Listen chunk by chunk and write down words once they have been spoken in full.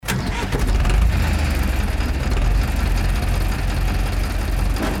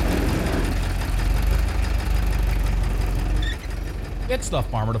It's the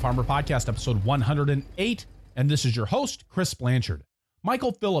Farmer to Farmer Podcast, episode 108, and this is your host, Chris Blanchard.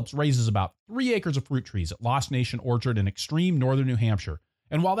 Michael Phillips raises about 3 acres of fruit trees at Lost Nation Orchard in extreme northern New Hampshire.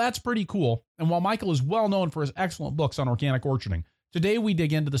 And while that's pretty cool, and while Michael is well known for his excellent books on organic orcharding, today we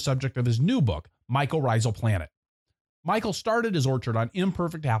dig into the subject of his new book, Mycorrhizal Planet. Michael started his orchard on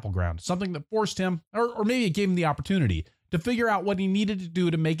imperfect apple ground, something that forced him, or maybe it gave him the opportunity, to figure out what he needed to do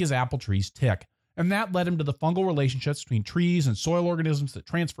to make his apple trees tick. And that led him to the fungal relationships between trees and soil organisms that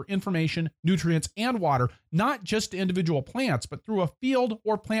transfer information, nutrients, and water, not just to individual plants, but through a field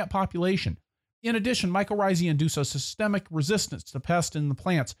or plant population. In addition, mycorrhizae induce a systemic resistance to pests in the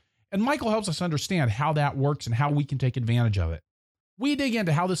plants, and Michael helps us understand how that works and how we can take advantage of it. We dig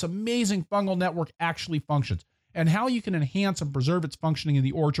into how this amazing fungal network actually functions, and how you can enhance and preserve its functioning in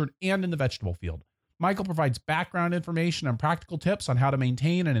the orchard and in the vegetable field. Michael provides background information and practical tips on how to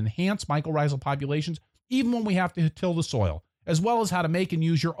maintain and enhance mycorrhizal populations, even when we have to till the soil, as well as how to make and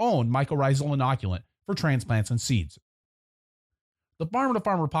use your own mycorrhizal inoculant for transplants and seeds. The Farmer to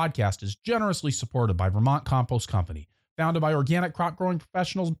Farmer podcast is generously supported by Vermont Compost Company, founded by organic crop growing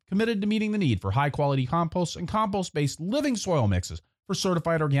professionals committed to meeting the need for high quality compost and compost-based living soil mixes for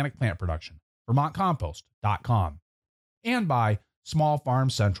certified organic plant production. VermontCompost.com. And by Small Farm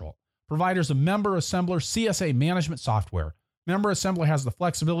Central, providers of Member Assembler CSA management software. Member Assembler has the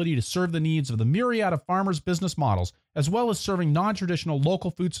flexibility to serve the needs of the myriad of farmers' business models, as well as serving non-traditional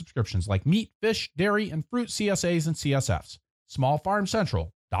local food subscriptions like meat, fish, dairy, and fruit CSAs and CSFs.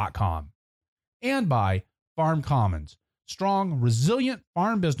 SmallFarmCentral.com. And by Farm Commons. Strong, resilient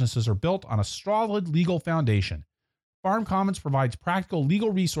farm businesses are built on a solid legal foundation. Farm Commons provides practical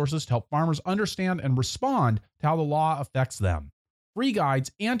legal resources to help farmers understand and respond to how the law affects them. Free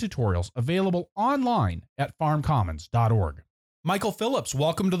guides and tutorials available online at farmcommons.org. Michael Phillips,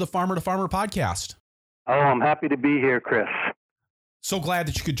 welcome to the Farmer to Farmer podcast. Oh, I'm happy to be here, Chris. So glad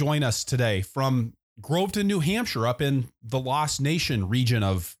that you could join us today from Groveton, New Hampshire, up in the Lost Nation region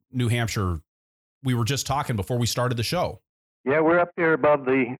of New Hampshire. We were just talking before we started the show. Yeah, we're up here above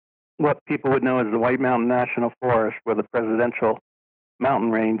what people would know as the White Mountain National Forest, where the presidential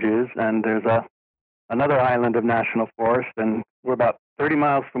mountain range is, and there's another island of national forest, and we're about 30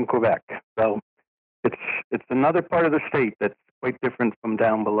 miles from Quebec. So it's another part of the state that's quite different from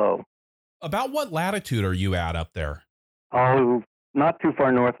down below. About what latitude are you at up there? Oh, not too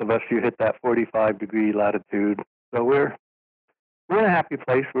far north of us, you hit that 45-degree latitude. So we're in a happy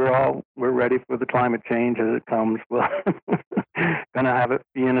place. We're ready for the climate change as it comes. We're gonna have it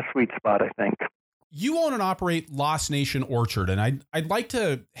be in a sweet spot, I think. You own and operate Lost Nation Orchard, and I'd like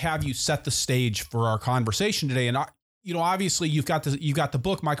to have you set the stage for our conversation today. And obviously you've got the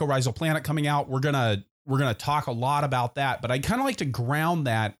book Mycorrhizal Planet coming out. We're gonna talk a lot about that, but I'd kind of like to ground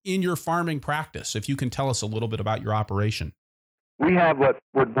that in your farming practice. If you can tell us a little bit about your operation. We have what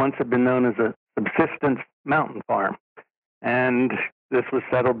would once have been known as a subsistence mountain farm, and this was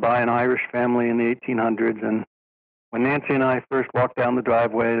settled by an Irish family in the 1800s. And when Nancy and I first walked down the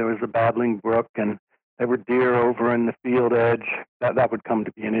driveway, there was a babbling brook, and there were deer over in the field edge. That would come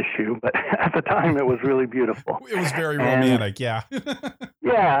to be an issue, but at the time it was really beautiful. It was very romantic, yeah.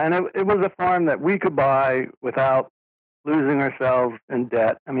 Yeah, and it was a farm that we could buy without losing ourselves in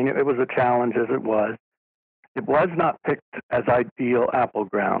debt. I mean, it was a challenge as it was. It was not picked as ideal apple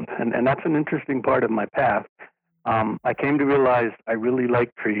ground, and that's an interesting part of my path. I came to realize I really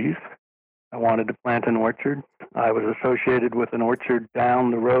like trees. I wanted to plant an orchard. I was associated with an orchard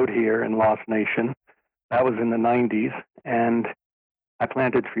down the road here in Lost Nation. That was in the 90s, and I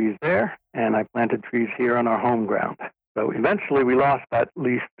planted trees there, and I planted trees here on our home ground. So eventually we lost that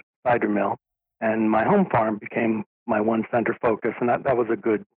leased cider mill, and my home farm became my one center focus, and that was a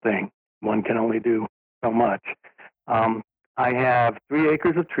good thing. One can only do so much. I have 3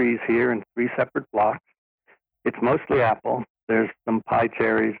 acres of trees here in 3 separate blocks. It's mostly apple. There's some pie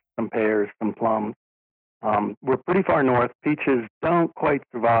cherries, some pears, some plums. We're pretty far north. Peaches don't quite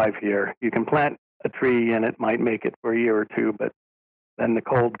survive here. You can plant a tree and it might make it for a year or two, but then the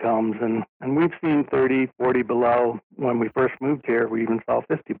cold comes, and we've seen 30, 40 below. When we first moved here, we even saw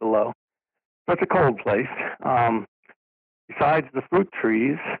 50 below. So it's a cold place. Besides the fruit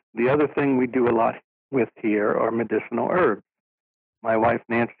trees, the other thing we do a lot with here are medicinal herbs. My wife,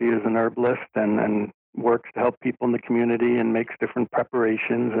 Nancy, is an herbalist and works to help people in the community and makes different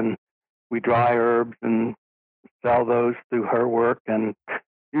preparations, and we dry herbs and sell those through her work and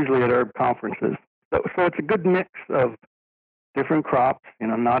usually at herb conferences. So it's a good mix of different crops.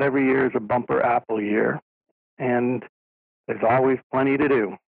 Not every year is a bumper apple year, and there's always plenty to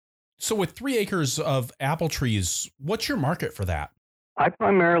do. So with 3 acres of apple trees, what's your market for that? I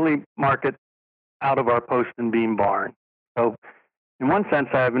primarily market out of our post and beam barn. So in one sense,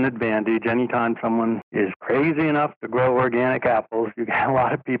 I have an advantage. Anytime someone is crazy enough to grow organic apples, you get a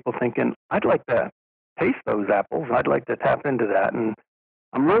lot of people thinking, I'd like to taste those apples. I'd like to tap into that. And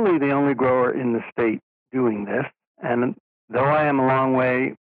I'm really the only grower in the state doing this. And though I am a long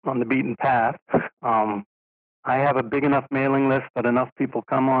way on the beaten path, I have a big enough mailing list that enough people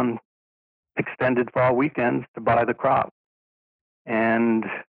come on extended fall weekends to buy the crop. And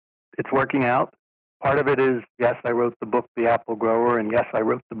it's working out. Part of it is, yes, I wrote the book, The Apple Grower, and yes, I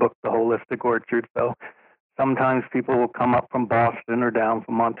wrote the book, The Holistic Orchard. So sometimes people will come up from Boston or down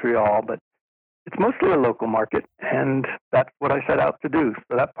from Montreal, but it's mostly a local market, and that's what I set out to do.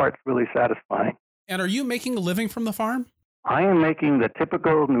 So that part's really satisfying. And are you making a living from the farm? I am making the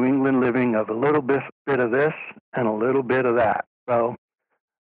typical New England living of a little bit of this and a little bit of that. So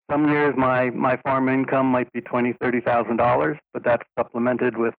some years my farm income might be $20,000, $30,000, but that's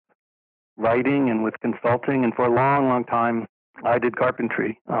supplemented with writing and with consulting. And for a long, long time, I did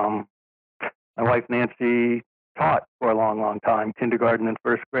carpentry. My wife, Nancy, taught for a long, long time, kindergarten and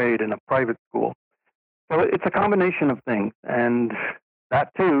first grade in a private school. So it's a combination of things. And that,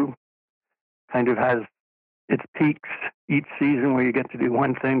 too, kind of has its peaks each season where you get to do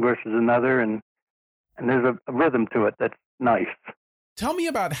one thing versus another. And there's a rhythm to it that's nice. Tell me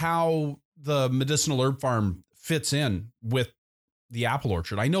about how the medicinal herb farm fits in with the apple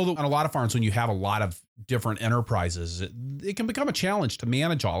orchard. I know that on a lot of farms, when you have a lot of different enterprises, it can become a challenge to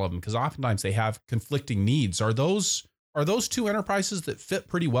manage all of them because oftentimes they have conflicting needs. Are those two enterprises that fit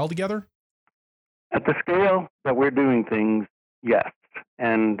pretty well together? At the scale that we're doing things, yes.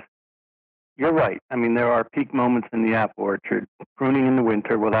 And you're right. I mean, there are peak moments in the apple orchard. Pruning in the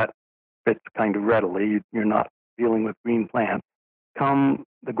winter, well, that fits kind of readily. You're not dealing with green plants. Come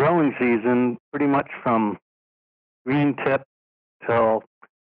the growing season, pretty much from green tip till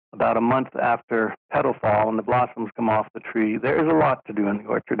about a month after petal fall and the blossoms come off the tree, there is a lot to do in the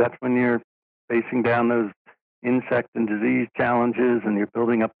orchard. That's when you're facing down those insect and disease challenges and you're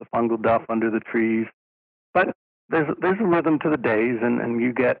building up the fungal duff under the trees. But there's a rhythm to the days, and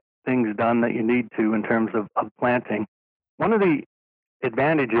you get things done that you need to in terms of planting. One of the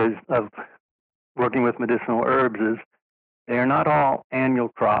advantages of working with medicinal herbs is they are not all annual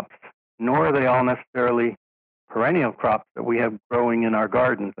crops, nor are they all necessarily perennial crops that we have growing in our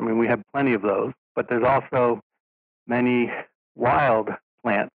gardens. I mean, we have plenty of those, but there's also many wild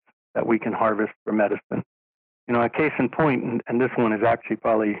plants that we can harvest for medicine. You know, a case in point, and this one is actually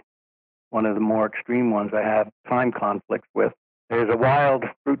probably one of the more extreme ones I have time conflicts with. There's a wild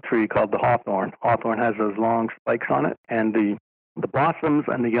fruit tree called the hawthorn. Hawthorn has those long spikes on it, and the blossoms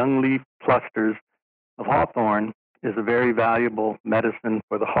and the young leaf clusters of hawthorn is a very valuable medicine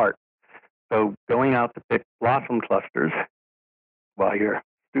for the heart. So going out to pick blossom clusters while you're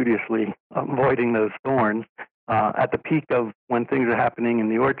studiously avoiding those thorns, at the peak of when things are happening in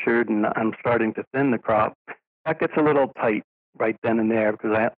the orchard and I'm starting to thin the crop, that gets a little tight right then and there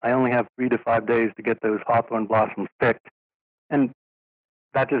because I only have 3 to 5 days to get those hawthorn blossoms picked. And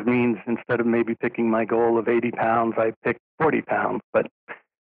that just means instead of maybe picking my goal of 80 pounds, I pick 40 pounds. But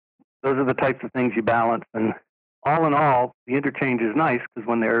those are the types of things you balance. And all in all, the interchange is nice because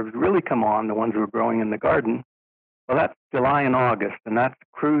when the herbs really come on, the ones that are growing in the garden, well, that's July and August, and that's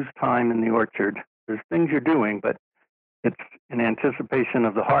cruise time in the orchard. There's things you're doing, but it's in anticipation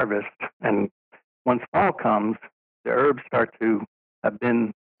of the harvest. And once fall comes, the herbs start to have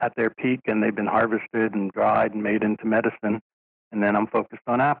been at their peak and they've been harvested and dried and made into medicine. And then I'm focused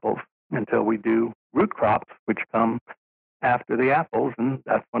on apples until we do root crops, which come after the apples, and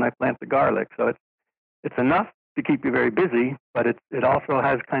that's when I plant the garlic. So it's enough to keep you very busy, but it also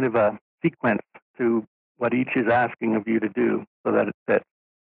has kind of a sequence to what each is asking of you to do so that it fits.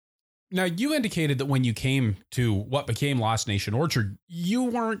 Now, you indicated that when you came to what became Lost Nation Orchard, you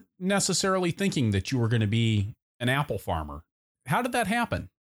weren't necessarily thinking that you were going to be an apple farmer. How did that happen?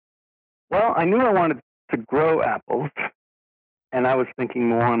 Well, I knew I wanted to grow apples, and I was thinking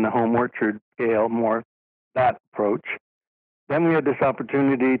more on the home orchard scale, more that approach. Then we had this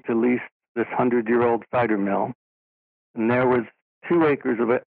opportunity to lease this 100-year-old cider mill, and there was 2 acres of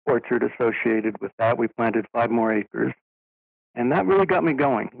orchard associated with that. We planted 5 more acres, and that really got me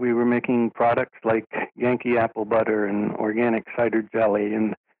going. We were making products like Yankee apple butter and organic cider jelly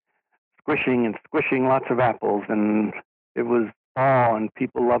and squishing lots of apples, and it was fall, and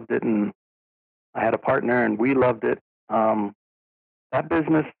people loved it, and I had a partner, and we loved it. That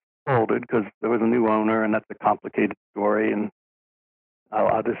business folded because there was a new owner, and that's a complicated story, and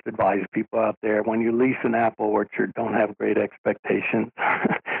I'll just advise people out there, when you lease an apple orchard, don't have great expectations.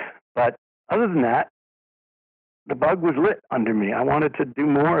 But other than that, the bug was lit under me. I wanted to do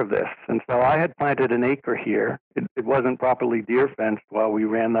more of this. And so I had planted an acre here. It wasn't properly deer fenced while we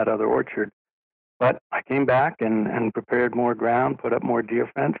ran that other orchard. But I came back and prepared more ground, put up more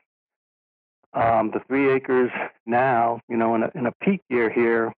deer fence. The 3 acres now, in a peak year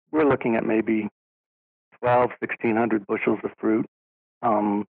here, we're looking at maybe 1,600 bushels of fruit.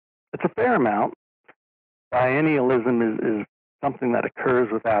 It's a fair amount. Biennialism is something that occurs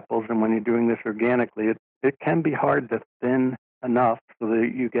with apples, and when you're doing this organically, it can be hard to thin enough so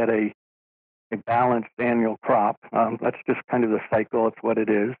that you get a balanced annual crop. That's just kind of the cycle. It's what it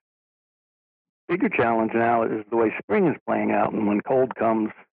is. Bigger challenge now is the way spring is playing out, and when cold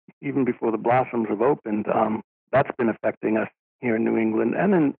comes, even before the blossoms have opened, that's been affecting us here in New England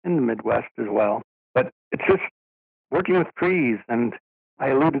and in the Midwest as well. But it's just working with trees, and I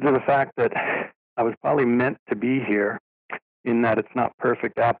alluded to the fact that I was probably meant to be here in that it's not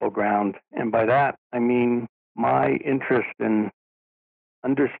perfect apple ground. And by that, I mean my interest in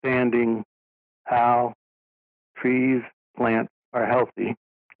understanding how trees, plants are healthy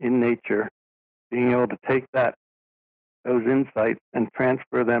in nature, being able to take those insights and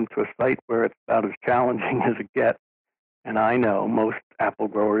transfer them to a site where it's about as challenging as it gets. And I know most apple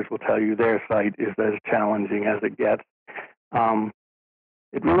growers will tell you their site is as challenging as it gets.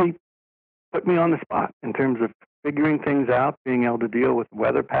 It really put me on the spot in terms of figuring things out, being able to deal with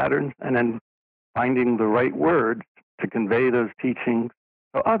weather patterns, and then finding the right words to convey those teachings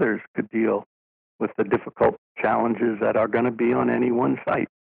so others could deal with the difficult challenges that are going to be on any one site.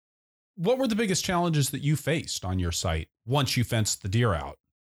 What were the biggest challenges that you faced on your site once you fenced the deer out?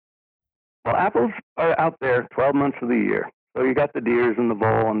 Well, apples are out there 12 months of the year. So you got the deers in the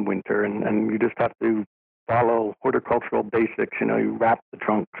fall and winter, and you just have to follow horticultural basics. You wrap the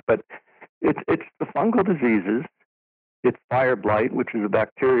trunks. But it's the fungal diseases. It's fire blight, which is a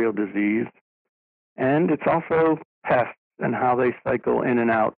bacterial disease. And it's also pests and how they cycle in and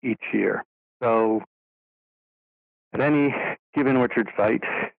out each year. So at any given orchard site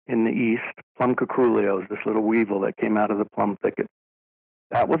in the east, plum cuculios, this little weevil that came out of the plum thicket,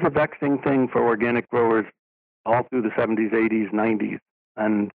 that was a vexing thing for organic growers all through the 70s, 80s, 90s.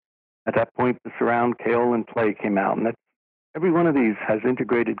 And at that point, the Surround Kale and Play came out. And every one of these has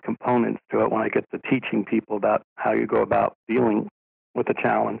integrated components to it when I get to teaching people about how you go about dealing with a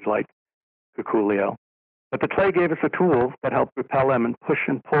challenge like cuculio. But the clay gave us a tool that helped repel them and push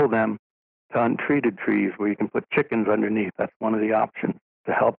and pull them to untreated trees where you can put chickens underneath. That's one of the options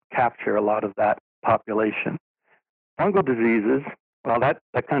to help capture a lot of that population. Fungal diseases, well, that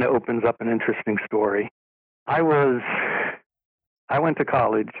kind of opens up an interesting story. I went to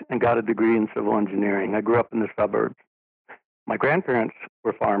college and got a degree in civil engineering. I grew up in the suburbs. My grandparents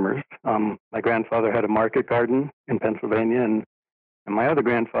were farmers. My grandfather had a market garden in Pennsylvania, and my other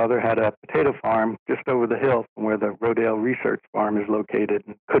grandfather had a potato farm just over the hill from where the Rodale Research Farm is located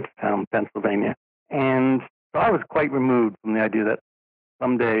in Kutztown, Pennsylvania. And so I was quite removed from the idea that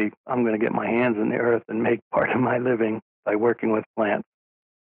someday I'm going to get my hands in the earth and make part of my living by working with plants.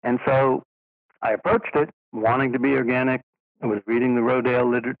 And so I approached it wanting to be organic. I was reading the Rodale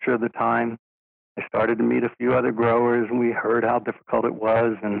literature at the time. I started to meet a few other growers, and we heard how difficult it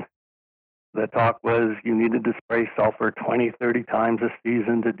was. And the talk was you needed to spray sulfur 20, 30 times a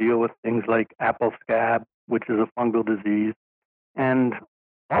season to deal with things like apple scab, which is a fungal disease. And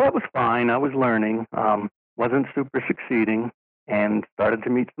all that was fine. I was learning, wasn't super succeeding, and started to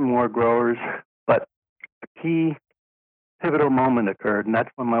meet some more growers. But a key pivotal moment occurred, and that's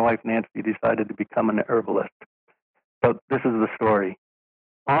when my wife Nancy decided to become an herbalist. So this is the story.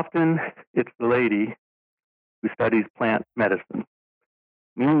 Often it's the lady who studies plant medicine.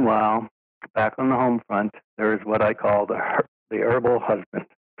 Meanwhile, back on the home front, there is what I call the herbal husband.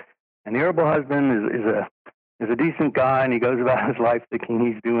 And the herbal husband is a decent guy, and he goes about his life thinking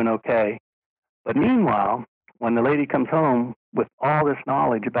he's doing okay. But meanwhile, when the lady comes home with all this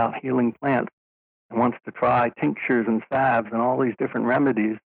knowledge about healing plants and wants to try tinctures and salves and all these different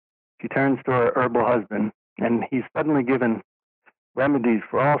remedies, she turns to her herbal husband, and he's suddenly given remedies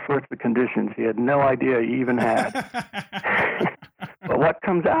for all sorts of conditions he had no idea he even had. But what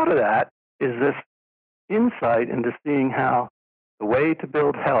comes out of that is this insight into seeing how the way to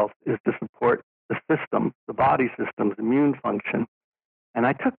build health is to support the system, the body system's immune function. And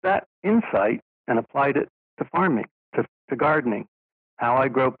I took that insight and applied it to farming, to gardening, how I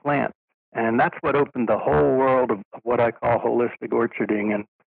grow plants. And that's what opened the whole world of what I call holistic orcharding.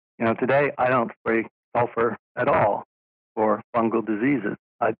 And, today I don't spray sulfur at all for fungal diseases.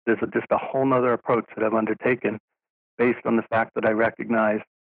 There's just a whole nother approach that I've undertaken based on the fact that I recognize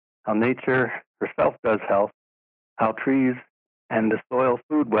how nature herself does health, how trees and the soil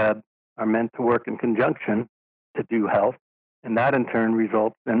food web are meant to work in conjunction, to do health. And that in turn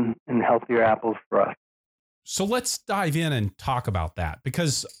results in healthier apples for us. So let's dive in and talk about that,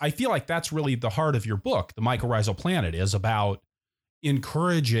 because I feel like that's really the heart of your book. The Mycorrhizal Planet is about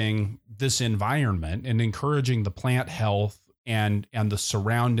encouraging this environment and encouraging the plant health and the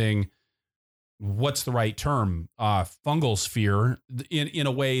surrounding, what's the right term, fungal sphere in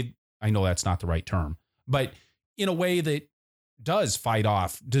a way. I know that's not the right term, but in a way that does fight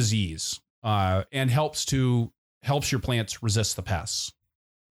off disease and helps your plants resist the pests.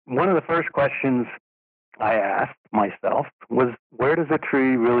 One of the first questions I asked myself was, where does a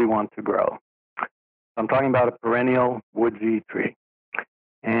tree really want to grow? I'm talking about a perennial woodsy tree.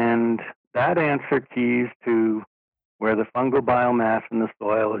 And that answer keys to where the fungal biomass in the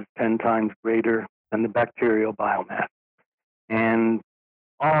soil is 10 times greater than the bacterial biomass. And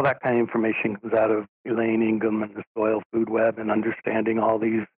all that kind of information comes out of Elaine Ingham and the Soil Food Web, and understanding all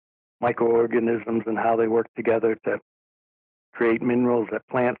these microorganisms and how they work together to create minerals that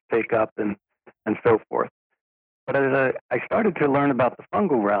plants take up and so forth. But as I started to learn about the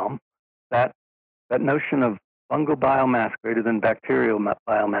fungal realm, that notion of fungal biomass greater than bacterial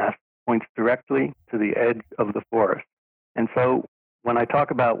biomass points directly to the edge of the forest. And so when I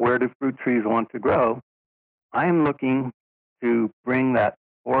talk about where do fruit trees want to grow, I am looking to bring that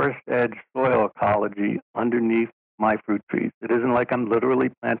forest edge soil ecology underneath my fruit trees. It isn't like I'm literally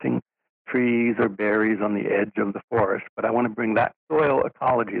planting trees or berries on the edge of the forest, but I want to bring that soil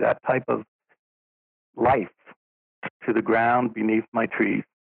ecology, that type of life, to the ground beneath my trees.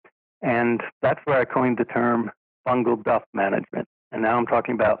 And that's where I coined the term fungal duff management. And now I'm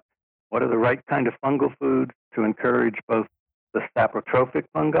talking about what are the right kind of fungal foods to encourage both the saprotrophic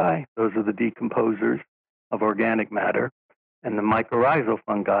fungi, those are the decomposers of organic matter, and the mycorrhizal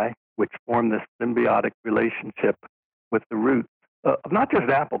fungi, which form this symbiotic relationship with the roots of not just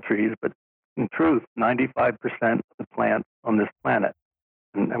apple trees, but in truth, 95% of the plants on this planet.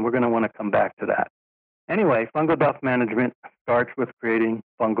 And we're going to want to come back to that. Anyway, fungal duff management starts with creating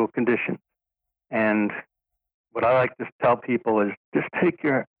fungal conditions. And what I like to tell people is just take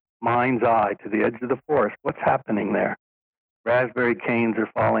your mind's eye to the edge of the forest. What's happening there? Raspberry canes are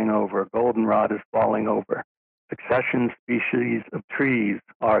falling over. Goldenrod is falling over. Succession species of trees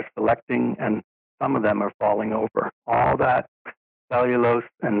are selecting, and some of them are falling over. All that cellulose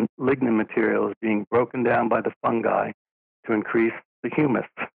and lignin material is being broken down by the fungi to increase the humus.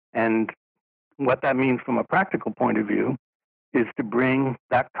 And what that means from a practical point of view is to bring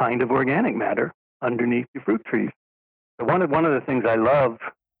that kind of organic matter underneath your fruit trees. So one of the things I love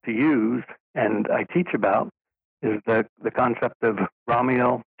to use and I teach about is the concept of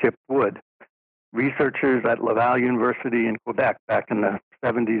Ramiel chipped wood. Researchers at Laval University in Quebec back in the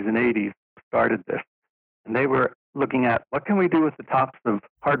 70s and 80s started this. And they were looking at what can we do with the tops of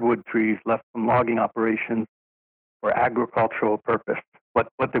hardwood trees left from logging operations for agricultural purpose. What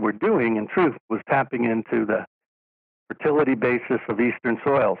they were doing, in truth, was tapping into the fertility basis of eastern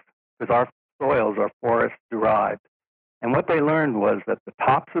soils, because our soils are forest-derived. And what they learned was that the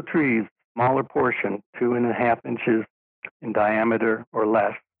tops of trees, smaller portion, 2.5 inches in diameter or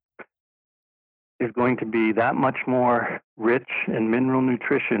less, is going to be that much more rich in mineral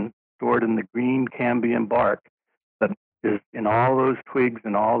nutrition stored in the green cambium bark that is in all those twigs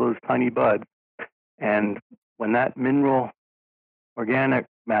and all those tiny buds. And when that mineral organic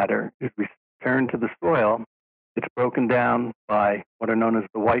matter is returned to the soil, it's broken down by what are known as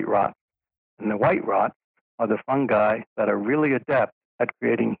the white rots. And the white rots are the fungi that are really adept at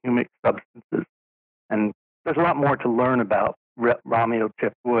creating humic substances. And there's a lot more to learn about Ramiel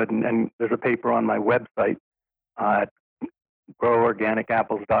chipped wood, and there's a paper on my website at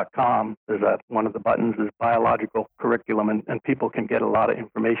groworganicapples.com. There's one of the buttons is biological curriculum, and people can get a lot of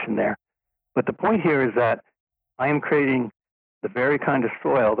information there. But the point here is that I am creating the very kind of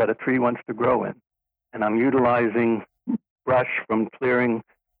soil that a tree wants to grow in. And I'm utilizing brush from clearing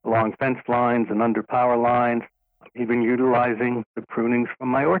along fence lines and under power lines. I'm even utilizing the prunings from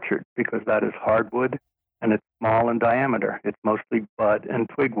my orchard, because that is hardwood and it's small in diameter. It's mostly bud and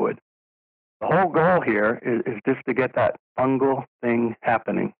twig wood. The whole goal here is just to get that fungal thing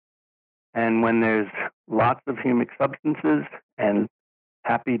happening. And when there's lots of humic substances and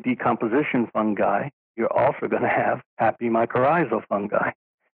happy decomposition fungi, you're also going to have happy mycorrhizal fungi.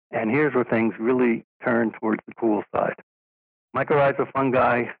 And here's where things really turn towards the cool side. Mycorrhizal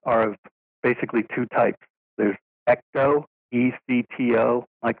fungi are of basically two types. There's ecto, ECTO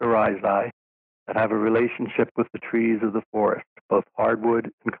mycorrhizae that have a relationship with the trees of the forest, both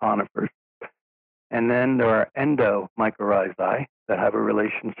hardwood and conifers. And then there are endo mycorrhizae that have a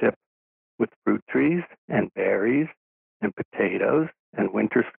relationship with fruit trees and berries and potatoes and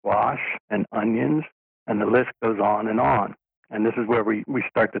winter squash and onions And the list goes on and on. And this is where we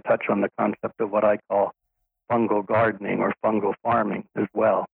start to touch on the concept of what I call fungal gardening or fungal farming as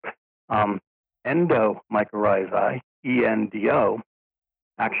well. Endomycorrhizae, ENDO,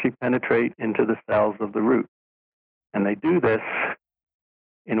 actually penetrate into the cells of the root. And they do this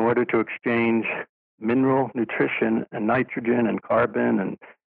in order to exchange mineral nutrition and nitrogen and carbon and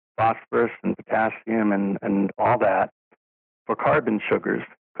phosphorus and potassium and all that for carbon sugars,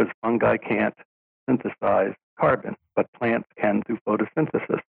 because fungi can't synthesize carbon, but plants can through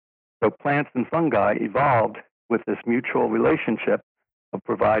photosynthesis. So plants and fungi evolved with this mutual relationship of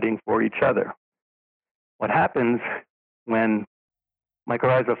providing for each other. What happens when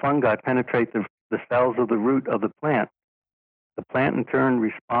mycorrhizal fungi penetrate the cells of the root of the plant in turn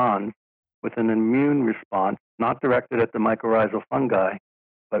responds with an immune response, not directed at the mycorrhizal fungi,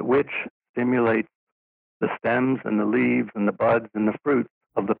 but which stimulates the stems and the leaves and the buds and the fruits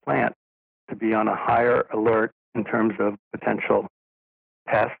of the plant to be on a higher alert in terms of potential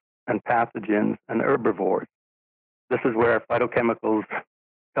pests and pathogens and herbivores. This is where phytochemicals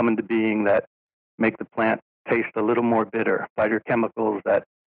come into being that make the plant taste a little more bitter, phytochemicals that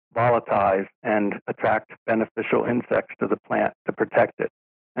volatilize and attract beneficial insects to the plant to protect it.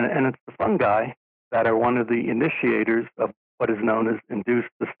 And it's the fungi that are one of the initiators of what is known as induced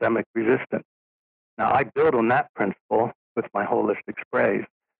systemic resistance. Now, I build on that principle with my holistic sprays,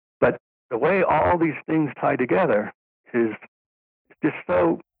 but the way all these things tie together is just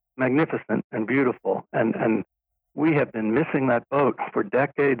so magnificent and beautiful. And we have been missing that boat for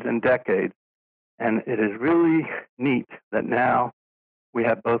decades and decades. And it is really neat that now we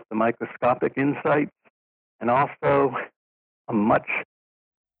have both the microscopic insights and also a much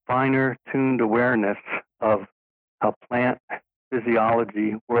finer tuned awareness of how plant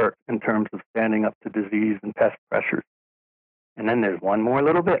physiology works in terms of standing up to disease and pest pressures. And then there's one more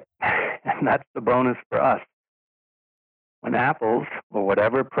little bit, and that's the bonus for us. When apples, or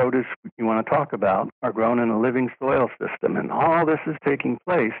whatever produce you want to talk about, are grown in a living soil system, and all this is taking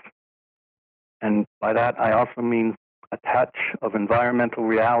place, and by that I also mean a touch of environmental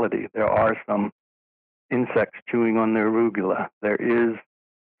reality. There are some insects chewing on the arugula. There is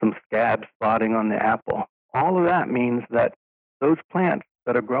some scab spotting on the apple. All of that means that those plants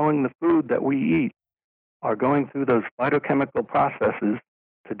that are growing the food that we eat are going through those phytochemical processes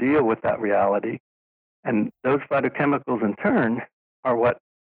to deal with that reality. And those phytochemicals in turn are what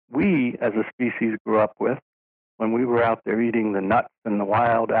we as a species grew up with when we were out there eating the nuts and the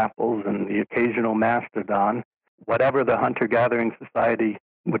wild apples and the occasional mastodon, whatever the hunter-gathering society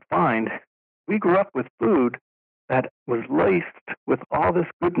would find. We grew up with food that was laced with all this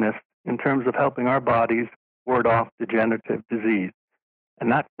goodness in terms of helping our bodies ward off degenerative disease.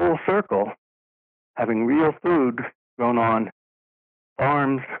 And that full circle, having real food grown on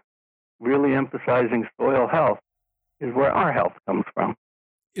farms, really emphasizing soil health, is where our health comes from.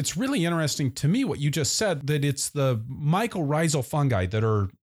 It's really interesting to me what you just said, that it's the mycorrhizal fungi that are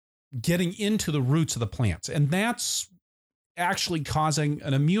getting into the roots of the plants. And that's actually causing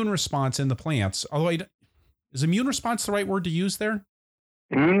an immune response in the plants. Although, is immune response the right word to use there?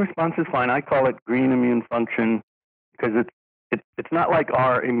 Immune response is fine. I call it green immune function because it's not like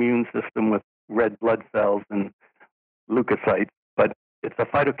our immune system with red blood cells and leukocytes, but it's a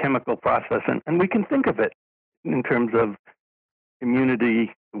phytochemical process. And we can think of it in terms of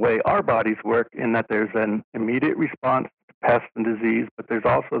immunity, the way our bodies work, in that there's an immediate response to pests and disease, but there's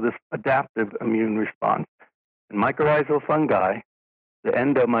also this adaptive immune response. And mycorrhizal fungi, the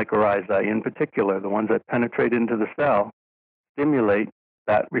endomycorrhizae in particular, the ones that penetrate into the cell, stimulate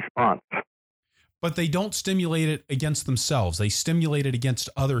that response. But they don't stimulate it against themselves. They stimulate it against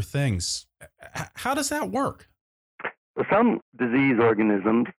other things. How does that work? So some disease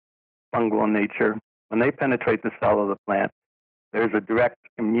organisms, fungal in nature, when they penetrate the cell of the plant, there's a direct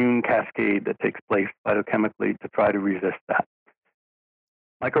immune cascade that takes place phytochemically to try to resist that.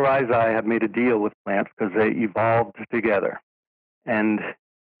 Mycorrhizae have made a deal with plants because they evolved together. And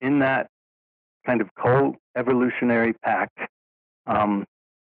in that kind of co-evolutionary pact,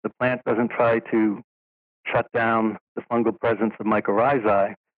 the plant doesn't try to shut down the fungal presence of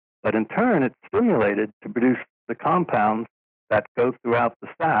mycorrhizae, but in turn it's stimulated to produce the compounds that go throughout the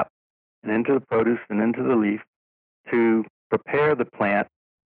sap and into the produce and into the leaf to prepare the plant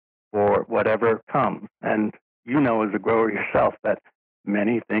for whatever comes. And you know as a grower yourself that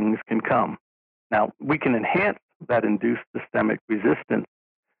many things can come. Now, we can enhance that induced systemic resistance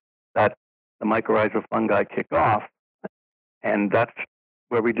that the mycorrhizal fungi kick off, and that's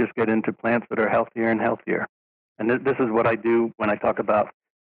where we just get into plants that are healthier and healthier. And this is what I do when I talk about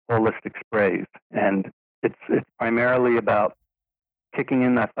holistic sprays. And it's primarily about kicking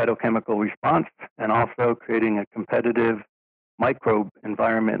in that phytochemical response and also creating a competitive microbe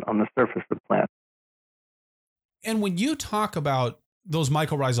environment on the surface of plants. And when you talk about those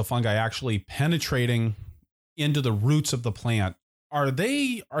mycorrhizal fungi actually penetrating into the roots of the plant, are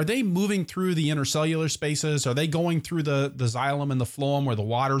they moving through the intercellular spaces? Are they going through the xylem and the phloem where the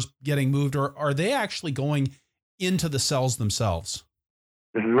water's getting moved, or are they actually going into the cells themselves?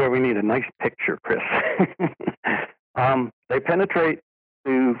 This is where we need a nice picture, Chris. They penetrate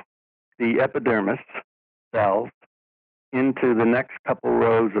through the epidermis cells into the next couple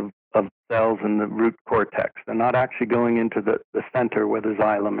rows of cells in the root cortex. They're not actually going into the center where the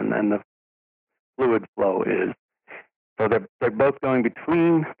xylem and the fluid flow is. So they're both going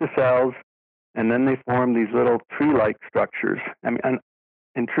between the cells, and then they form these little tree-like structures. I mean, and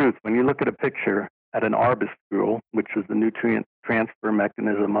in truth, when you look at a picture at an arbuscule, which is the nutrient transfer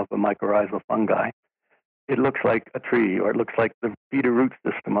mechanism of a mycorrhizal fungi, it looks like a tree, or it looks like the feeder root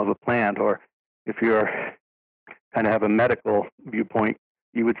system of a plant, or if you're kind of have a medical viewpoint,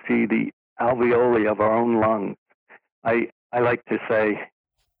 you would see the alveoli of our own lungs. I like to say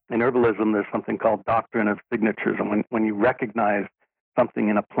in herbalism, there's something called doctrine of signatures. And when you recognize something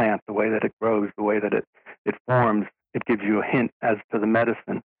in a plant, the way that it grows, the way that it forms, it gives you a hint as to the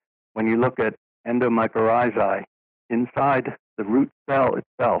medicine. When you look at endomycorrhizae, inside the root cell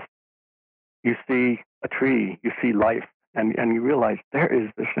itself, you see a tree, you see life, and you realize there is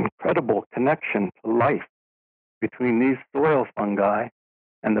this incredible connection to life between these soil fungi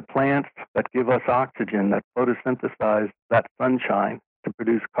and the plants that give us oxygen, that photosynthesize that sunshine to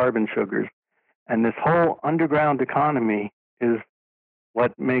produce carbon sugars. And this whole underground economy is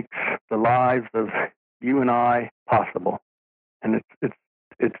what makes the lives of you and I possible. And it's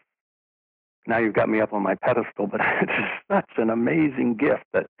now you've got me up on my pedestal, but it's such an amazing gift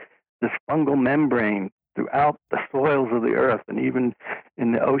that this fungal membrane throughout the soils of the earth and even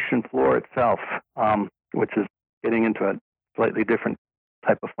in the ocean floor itself, which is getting into a slightly different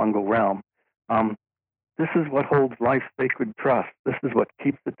type of fungal realm. This is what holds life's sacred trust. This is what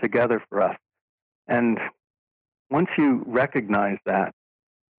keeps it together for us. And once you recognize that,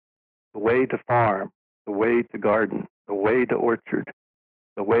 the way to farm, the way to garden, the way to orchard,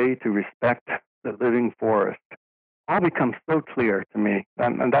 the way to respect the living forest, all becomes so clear to me.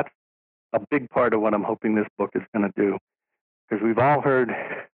 And that's a big part of what I'm hoping this book is going to do. Because we've all heard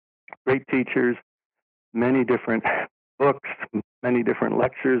great teachers, many different books, many different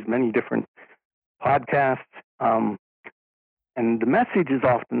lectures, many different podcasts, and the message is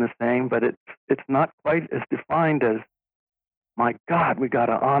often the same, but it's not quite as defined as, my God, we got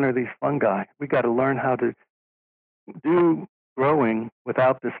to honor these fungi. We got to learn how to do growing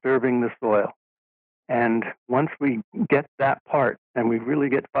without disturbing the soil. And once we get that part and we really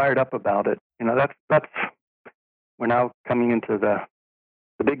get fired up about it, that's we're now coming into the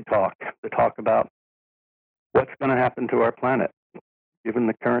big talk, the talk about what's going to happen to our planet given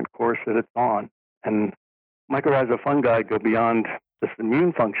the current course that it's on. And mycorrhizal fungi go beyond this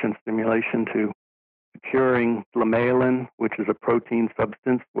immune function stimulation to securing glomalin, which is a protein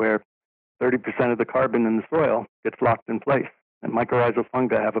substance where 30% of the carbon in the soil gets locked in place. And mycorrhizal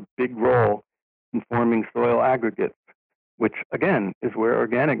fungi have a big role in forming soil aggregates, which again is where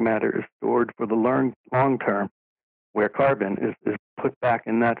organic matter is stored for the long term, where carbon is put back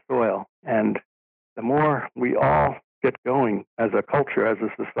in that soil. And the more we all get going as a culture, as a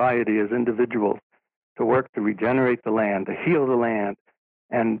society, as individuals, to work to regenerate the land, to heal the land,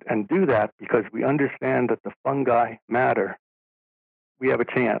 and do that because we understand that the fungi matter, we have a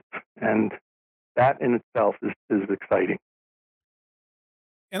chance. And that in itself is exciting.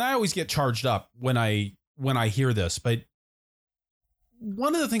 And I always get charged up when I hear this, but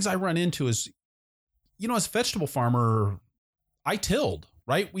one of the things I run into is, as a vegetable farmer, I tilled,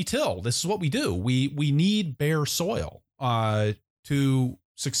 right? We till. This is what we do. We need bare soil to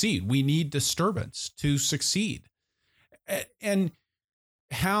succeed. We need disturbance to succeed. And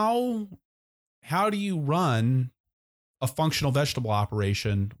how do you run a functional vegetable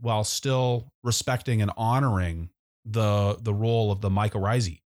operation while still respecting and honoring the role of the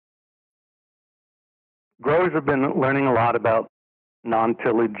mycorrhizae? Growers have been learning a lot about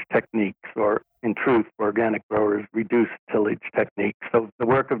non-tillage techniques, or in truth, for organic growers, reduced tillage techniques. So the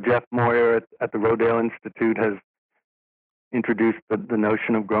work of Jeff Moyer at the Rodale Institute has introduced the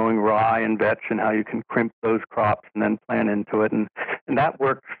notion of growing rye and vetch and how you can crimp those crops and then plant into it. And that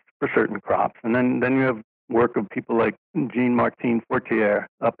works for certain crops. And then you have work of people like Jean-Martin Fortier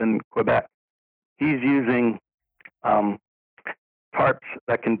up in Quebec. He's using tarps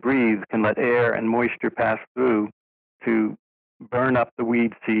that can breathe, can let air and moisture pass through to burn up the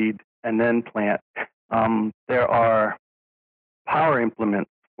weed seed and then plant. There are power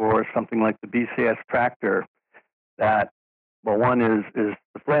implements for something like the BCS tractor that, well, one is the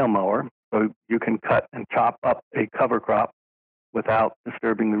flail mower, so you can cut and chop up a cover crop without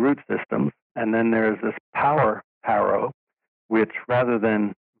disturbing the root systems. And then there's this power harrow, which rather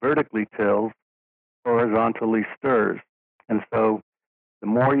than vertically tills, horizontally stirs. And so the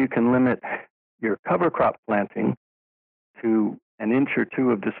more you can limit your cover crop planting to an inch or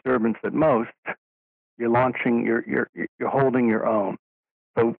two of disturbance at most, you're holding your own.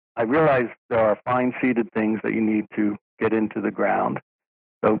 So I realize there are fine seeded things that you need to get into the ground.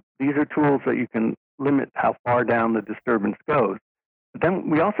 So these are tools that you can limit how far down the disturbance goes. But then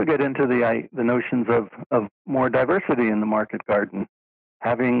we also get into the notions of more diversity in the market garden,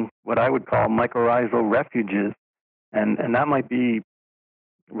 having what I would call mycorrhizal refuges, and that might be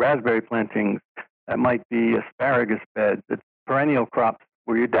raspberry plantings, that might be asparagus beds. It's perennial crops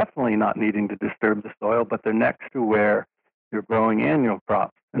where you're definitely not needing to disturb the soil, but they're next to where you're growing annual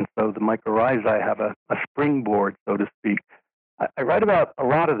crops. And so the mycorrhizae have a springboard, so to speak. I write about a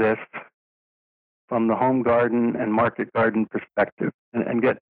lot of this from the home garden and market garden perspective, and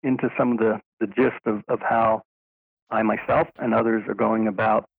get into some of the gist of how I myself and others are going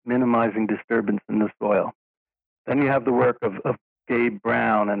about minimizing disturbance in the soil. Then you have the work of Gabe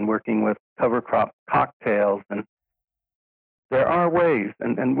Brown and working with cover crop cocktails. And there are ways,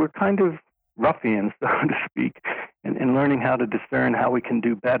 and we're kind of ruffians, so to speak, in learning how to discern how we can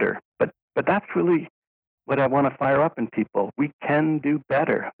do better. But that's really what I want to fire up in people. We can do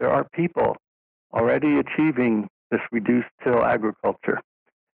better. There are people already achieving this reduced till agriculture.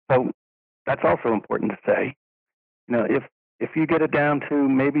 So that's also important to say. You know, if you get it down to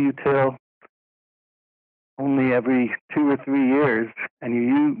maybe you till only every 2 or 3 years, and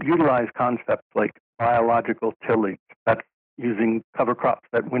you utilize concepts like biological tillage, that's using cover crops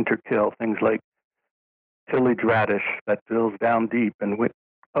that winter kill, things like tillage radish that drills down deep, and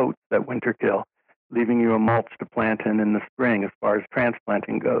oats that winter kill, leaving you a mulch to plant in the spring as far as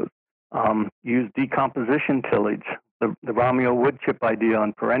transplanting goes. Use decomposition tillage, the Romeo wood chip idea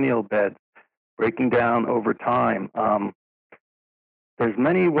on perennial beds, breaking down over time. There's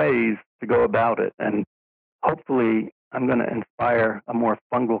many ways to go about it, and hopefully I'm going to inspire a more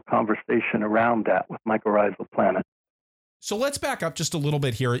fungal conversation around that with Mycorrhizal Planet. So let's back up just a little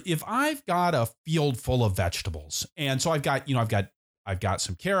bit here. If I've got a field full of vegetables, and so I've got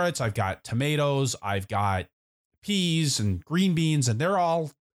some carrots, I've got tomatoes, I've got peas and green beans, and they're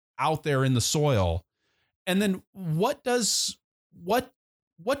all out there in the soil. And then what does the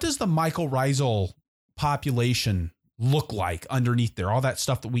mycorrhizal population look like underneath there? All that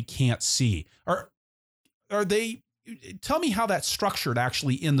stuff that we can't see. Are they? Tell me how that's structured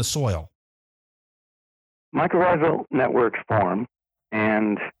actually in the soil. Mycorrhizal networks form,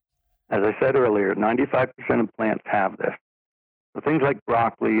 and as I said earlier, 95% of plants have this. So things like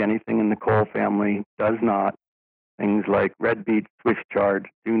broccoli, anything in the cole family, does not. Things like red beet, Swiss chard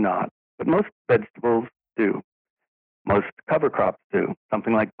do not. But most vegetables do. Most cover crops do.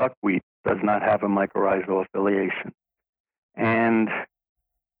 Something like buckwheat does not have a mycorrhizal affiliation. And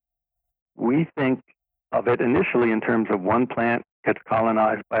we think of it initially in terms of one plant gets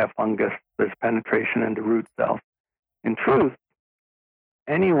colonized by a fungus, there's penetration into root cells. In truth,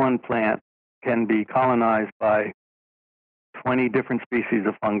 any one plant can be colonized by 20 different species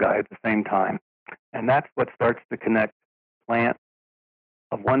of fungi at the same time. And that's what starts to connect plants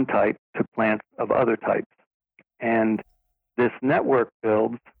of one type to plants of other types. And this network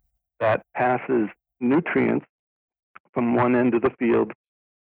builds that passes nutrients from one end of the field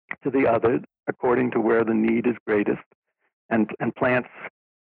to the other according to where the need is greatest. And plants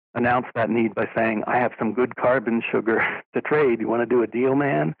announce that need by saying, I have some good carbon sugar to trade. You want to do a deal,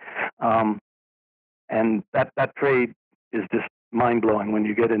 man? And that trade is just mind-blowing when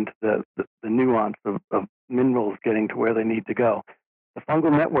you get into the nuance of minerals getting to where they need to go. The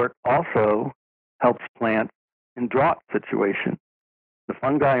fungal network also helps plants in drought situations. The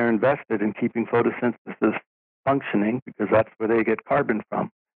fungi are invested in keeping photosynthesis functioning because that's where they get carbon from.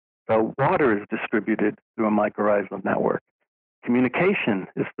 So water is distributed through a mycorrhizal network. Communication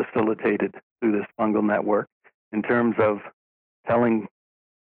is facilitated through this fungal network in terms of telling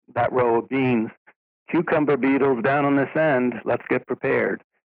that row of beans, cucumber beetles down on this end, let's get prepared.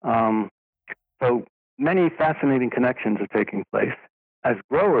 So many fascinating connections are taking place. As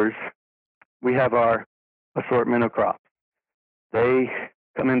growers, we have our assortment of crops. They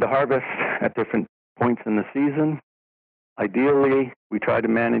come into harvest at different points in the season. Ideally, we try to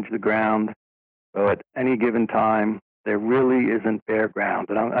manage the ground so at any given time, there really isn't bare ground.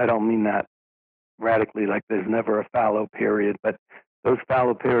 And I don't mean that radically, like there's never a fallow period, but those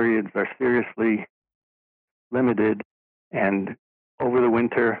fallow periods are seriously limited And over the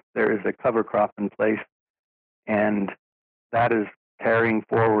winter, there is a cover crop in place, and that is carrying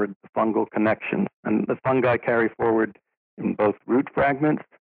forward the fungal connections. And the fungi carry forward in both root fragments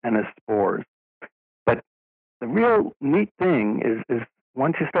and as spores. But the real neat thing is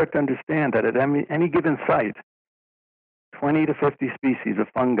once you start to understand that at any given site, 20 to 50 species of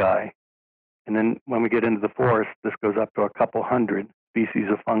fungi, and then when we get into the forest, this goes up to a couple hundred species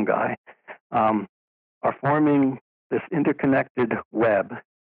of fungi, are forming this interconnected web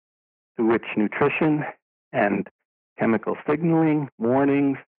to which nutrition and chemical signaling,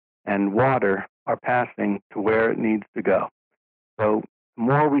 warnings, and water are passing to where it needs to go. So the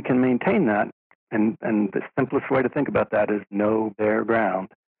more we can maintain that, and the simplest way to think about that is no bare ground.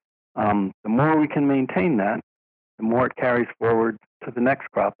 The more we can maintain that, the more it carries forward to the next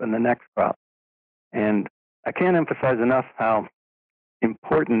crop and the next crop. And I can't emphasize enough how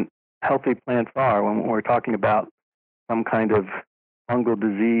important healthy plants are when we're talking about some kind of fungal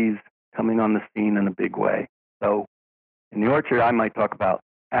disease coming on the scene in a big way. So in the orchard, I might talk about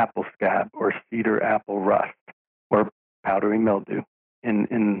apple scab or cedar apple rust or powdery mildew.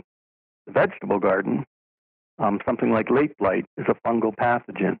 In the vegetable garden, something like late blight is a fungal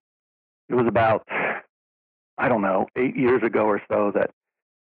pathogen. It was about, 8 years ago or so that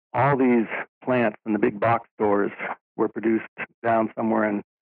all these plants in the big box stores were produced down somewhere in,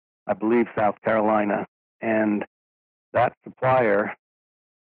 I believe, South Carolina. And that supplier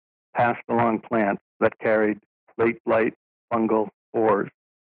passed along plants that carried late blight fungal spores,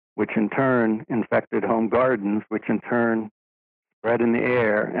 which in turn infected home gardens, which in turn spread in the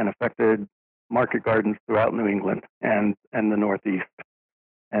air and affected market gardens throughout New England and the Northeast.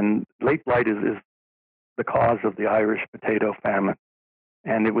 And late blight is the cause of the Irish potato famine.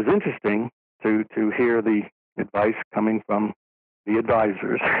 And it was interesting to hear the advice coming from the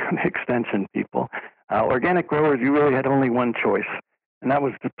advisors, the extension people. Organic growers, you really had only one choice, and that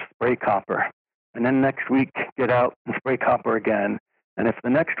was to spray copper. And then next week, get out and spray copper again. And if the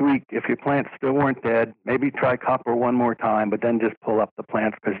next week, if your plants still weren't dead, maybe try copper one more time, but then just pull up the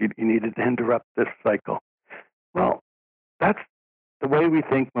plants because you needed to interrupt this cycle. Well, that's the way we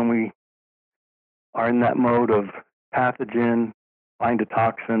think when we are in that mode of pathogen, find a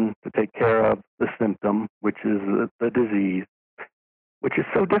toxin to take care of the symptom, which is the disease, which is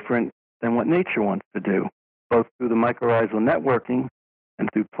so different than what nature wants to do, both through the mycorrhizal networking and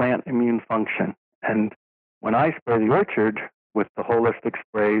through plant immune function. And when I spray the orchard with the holistic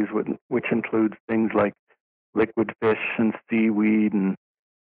sprays, which includes things like liquid fish and seaweed and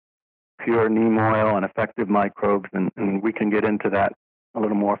pure neem oil and effective microbes, and we can get into that a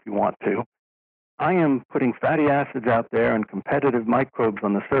little more if you want to, I am putting fatty acids out there and competitive microbes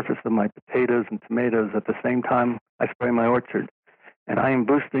on the surface of my potatoes and tomatoes at the same time I spray my orchard. And I am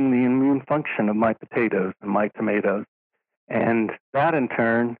boosting the immune function of my potatoes and my tomatoes. And that in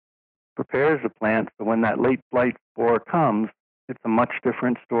turn prepares the plant for when that late blight spore comes, it's a much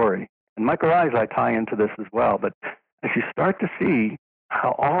different story. And mycorrhizae tie into this as well. But as you start to see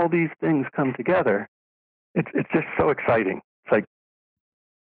how all these things come together, it's just so exciting. It's like,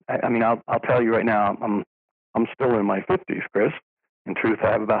 I'll tell you right now, I'm still in my 50s, Chris. In truth,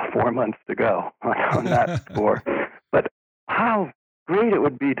 I have about 4 months to go on that score. But how great it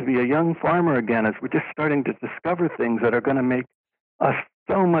would be to be a young farmer again, as we're just starting to discover things that are going to make us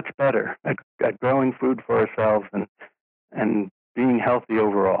so much better at growing food for ourselves and being healthy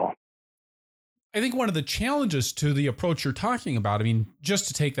overall. I think one of the challenges to the approach you're talking about, just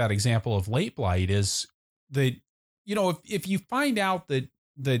to take that example of late blight, is that, if you find out that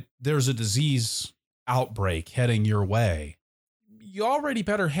there's a disease outbreak heading your way, you already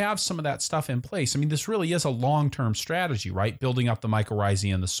better have some of that stuff in place. This really is a long-term strategy, right? Building up the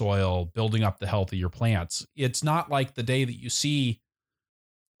mycorrhizae in the soil, building up the health of your plants. It's not like the day that you see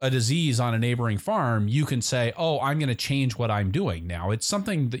a disease on a neighboring farm, you can say, oh, I'm going to change what I'm doing now. It's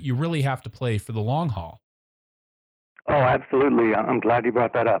something that you really have to play for the long haul. Oh, absolutely. I'm glad you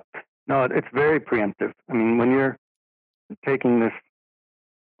brought that up. No, it's very preemptive. When you're taking this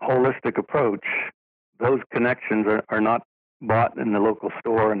holistic approach, those connections are not bought in the local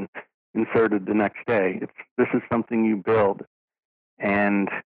store and inserted the next day. This is something you build. And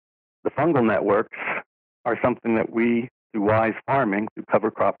the fungal networks are something that we, through wise farming, through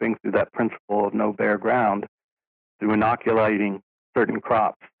cover cropping, through that principle of no bare ground, through inoculating certain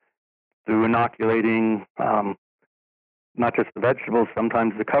crops, through inoculating not just the vegetables,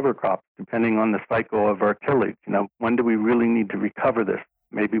 sometimes the cover crops, depending on the cycle of our tillage. When do we really need to recover this?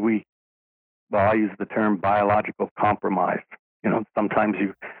 Maybe I use the term biological compromise. Sometimes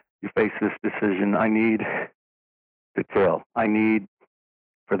you face this decision, I need to till. I need,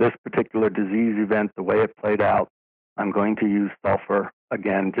 for this particular disease event, the way it played out, I'm going to use sulfur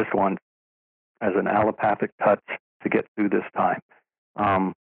again just once as an allopathic touch to get through this time.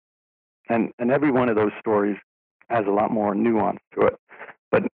 And every one of those stories has a lot more nuance to it.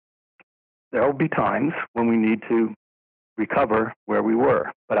 But there will be times when we need to recover where we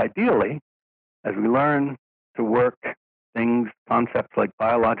were. But ideally, as we learn to work things, concepts like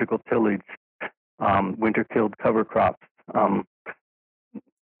biological tillage, winter-killed cover crops,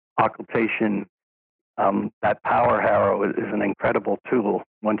 occultation, that power harrow is an incredible tool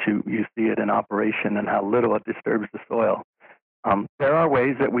once you see it in operation and how little it disturbs the soil. There are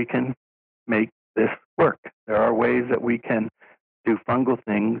ways that we can make this work. There are ways that we can do fungal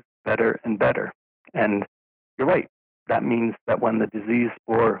things better and better. And you're right. That means that when the disease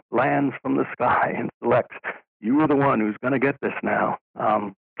spore lands from the sky and selects, you are the one who's going to get this now,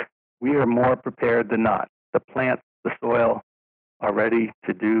 we are more prepared than not. The plants, the soil are ready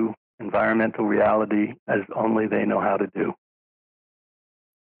to do environmental reality as only they know how to do.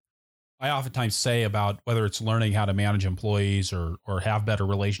 I oftentimes say about whether it's learning how to manage employees or have better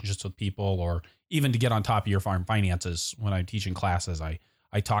relationships with people, or even to get on top of your farm finances. When I'm teaching classes, I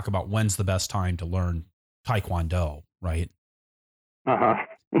talk about when's the best time to learn Taekwondo, right?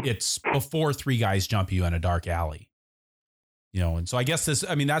 It's before three guys jump you in a dark alley, and so I guess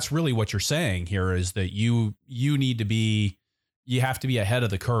that's really what you're saying here is that you have to be ahead of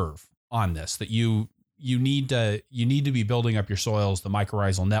the curve on this, that you need to be building up your soils, the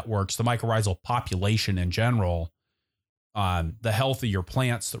mycorrhizal networks, the mycorrhizal population in general, the health of your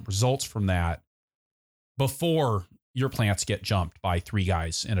plants that results from that before your plants get jumped by three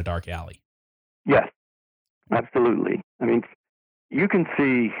guys in a dark alley. Yes, absolutely. I mean, you can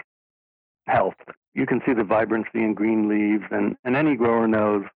see health. You can see the vibrancy in green leaves, and any grower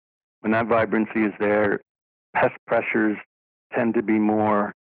knows when that vibrancy is there, pest pressures tend to be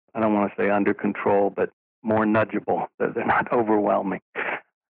more, I don't want to say under control, but more nudgeable. They're not overwhelming.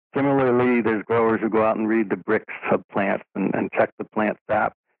 Similarly, there's growers who go out and read the bricks of plants and check the plant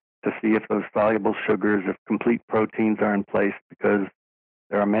sap to see if those soluble sugars, if complete proteins are in place, because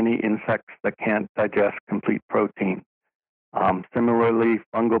there are many insects that can't digest complete protein. Similarly,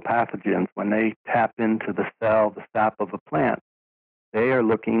 fungal pathogens, when they tap into the cell, the sap of a plant, they are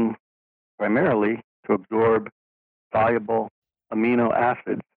looking primarily to absorb soluble amino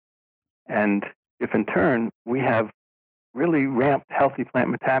acids. And if in turn we have really ramped healthy plant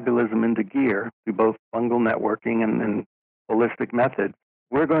metabolism into gear through both fungal networking and holistic methods,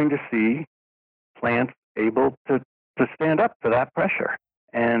 we're going to see plants able to stand up to that pressure.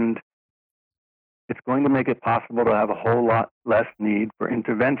 And it's going to make it possible to have a whole lot less need for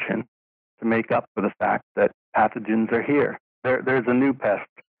intervention to make up for the fact that pathogens are here. There's a new pest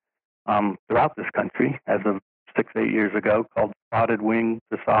throughout this country as of 6-8 years ago called spotted wing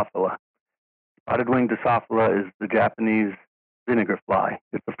Drosophila. Spotted wing Drosophila is the Japanese vinegar fly.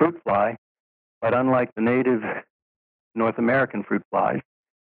 It's a fruit fly, but unlike the native North American fruit flies,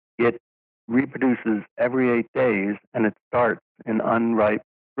 it reproduces every 8 days, and it starts in unripe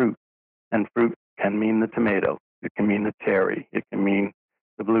fruit. And fruit can mean the tomato, it can mean the cherry, it can mean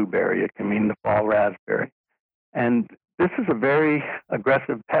the blueberry, it can mean the fall raspberry. And this is a very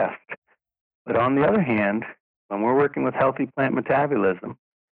aggressive pest. But on the other hand, when we're working with healthy plant metabolism,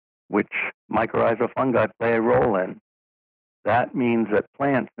 which mycorrhizal fungi play a role in, that means that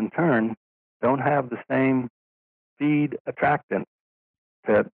plants, in turn, don't have the same feed attractant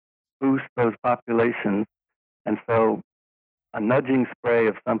to boost those populations. And so a nudging spray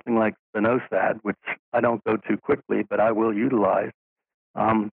of something like spinosad, which I don't go too quickly, but I will utilize,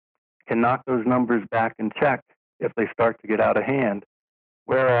 can knock those numbers back in check if they start to get out of hand.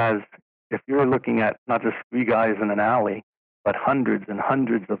 Whereas if you're looking at not just three guys in an alley, but hundreds and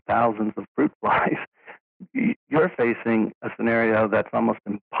hundreds of thousands of fruit flies, you're facing a scenario that's almost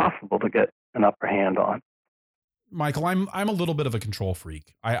impossible to get an upper hand on. Michael, I'm a little bit of a control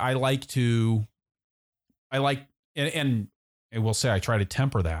freak. I will say I try to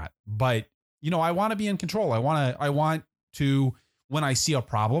temper that, but I want to be in control. I want to, when I see a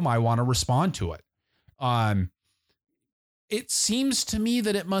problem, I want to respond to it. It seems to me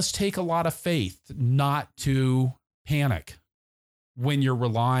that it must take a lot of faith not to panic when you're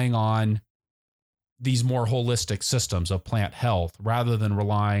relying on these more holistic systems of plant health rather than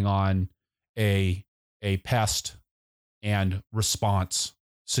relying on a pest and response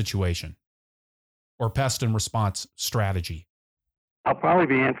situation or pest and response strategy. I'll probably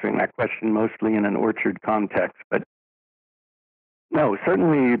be answering that question mostly in an orchard context, but no,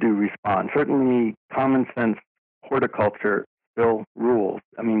 certainly you do respond. Certainly common sense horticulture still rules.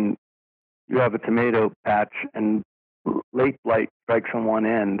 I mean, you have a tomato patch and late blight strikes on one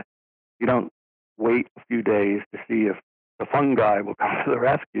end. You don't wait a few days to see if the fungi will come to the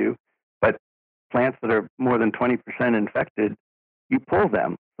rescue. But plants that are more than 20% infected, you pull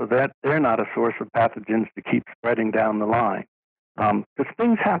them so that they're not a source of pathogens to keep spreading down the line. Because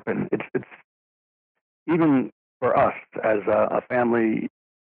things happen. It's even for us as a family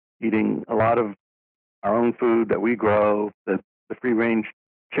eating a lot of our own food that we grow, the free-range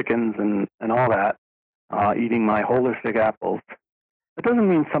chickens and all that, eating my holistic apples. It doesn't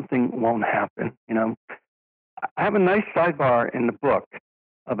mean something won't happen. I have a nice sidebar in the book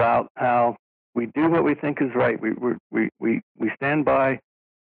about how we do what we think is right. We stand by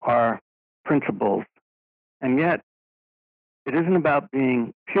our principles, and yet it isn't about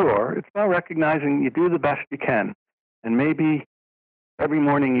being pure. It's about recognizing you do the best you can, and maybe every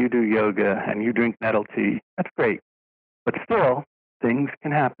morning you do yoga and you drink nettle tea. That's great, but still things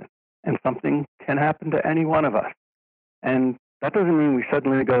can happen, and something can happen to any one of us. And that doesn't mean we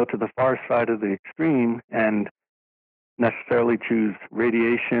suddenly go to the far side of the extreme and necessarily choose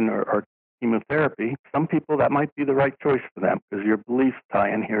radiation or chemotherapy. Some people, that might be the right choice for them because your beliefs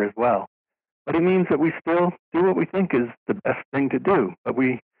tie in here as well. But it means that we still do what we think is the best thing to do. But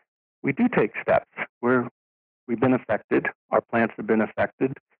we do take steps. We've been affected. Our plants have been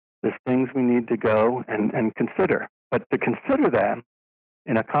affected. There's things we need to go and consider. But to consider them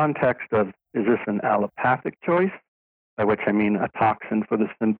in a context of, is this an allopathic choice, by which I mean a toxin for the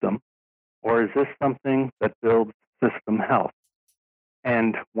symptom, or is this something that builds system health?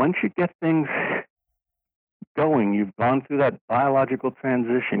 And once you get things going, you've gone through that biological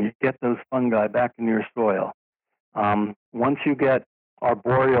transition, you get those fungi back in your soil. Once you get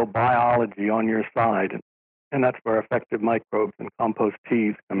arboreal biology on your side, and that's where effective microbes and compost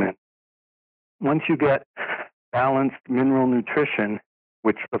teas come in. Once you get balanced mineral nutrition,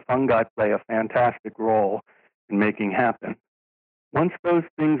 which the fungi play a fantastic role in making happen, once those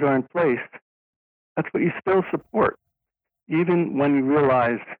things are in place, that's what you still support. Even when you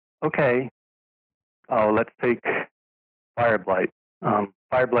realize, okay, let's take fire blight.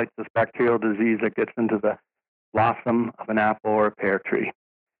 Fire blight's this bacterial disease that gets into the blossom of an apple or a pear tree.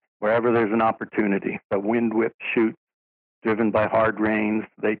 Wherever there's an opportunity, the wind whipped shoots driven by hard rains,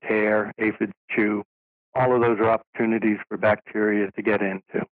 they tear, aphids chew. All of those are opportunities for bacteria to get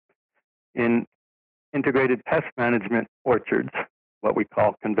into. In integrated pest management orchards, what we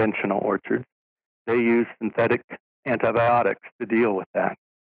call conventional orchards, they use synthetic antibiotics to deal with that.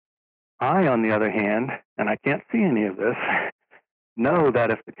 I, on the other hand, and I can't see any of this, know that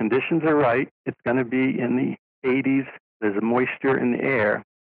if the conditions are right, it's going to be in the 80s, there's a moisture in the air.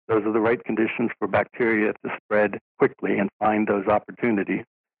 Those are the right conditions for bacteria to spread quickly and find those opportunities.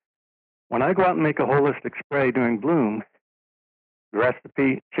 When I go out and make a holistic spray during bloom, the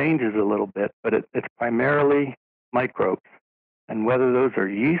recipe changes a little bit, but it's primarily microbes. And whether those are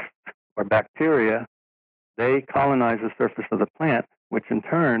yeast or bacteria, they colonize the surface of the plant, which in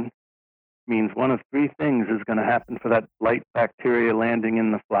turn means one of three things is going to happen for that blight bacteria landing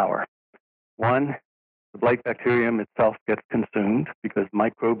in the flower. One, the blight bacterium itself gets consumed because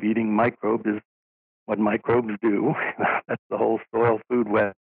microbe eating microbe is what microbes do. That's the whole soil food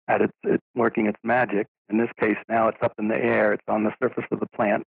web at it's working its magic. In this case, now it's up in the air. It's on the surface of the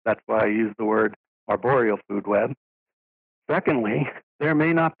plant. That's why I use the word arboreal food web. Secondly, there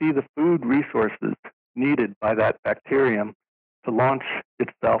may not be the food resources needed by that bacterium to launch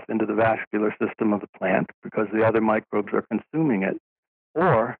itself into the vascular system of the plant because the other microbes are consuming it.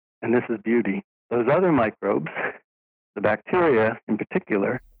 Or, and this is beauty, those other microbes, the bacteria in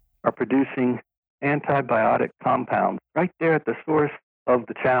particular, are producing antibiotic compounds right there at the source of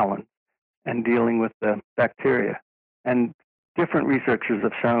the challenge and dealing with the bacteria. And different researchers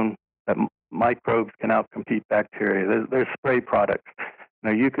have shown that microbes can outcompete bacteria. There's spray products.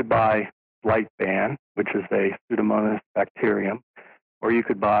 Now, you could buy Blight Ban, which is a Pseudomonas bacterium, or you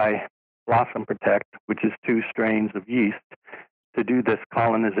could buy Blossom Protect, which is 2 strains of yeast, to do this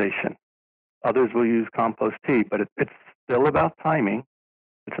colonization. Others will use compost tea, but it's still about timing.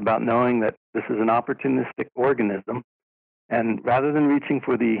 It's about knowing that this is an opportunistic organism, and rather than reaching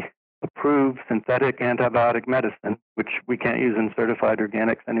for the approved synthetic antibiotic medicine, which we can't use in certified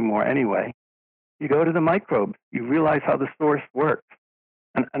organics anymore anyway, you go to the microbes. You realize how the source works.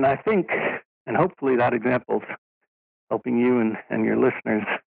 And I think, and hopefully that example's helping you and your listeners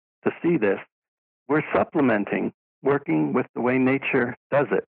to see this, we're supplementing, working with the way nature does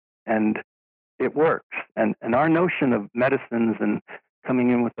it, and it works. And our notion of medicines and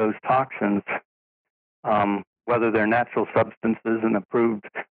coming in with those toxins, whether they're natural substances and approved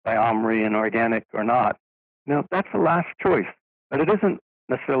by OMRI and organic or not, that's the last choice. But it isn't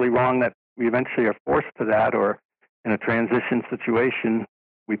necessarily wrong that we eventually are forced to that, or in a transition situation,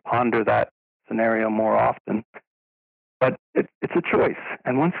 we ponder that scenario more often. But it's a choice.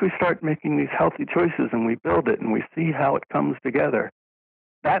 And once we start making these healthy choices and we build it and we see how it comes together,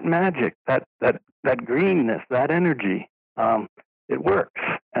 that magic, that greenness, that energy, it works.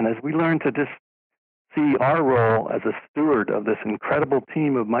 And as we learn to just see our role as a steward of this incredible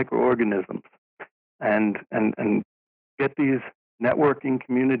team of microorganisms and get these networking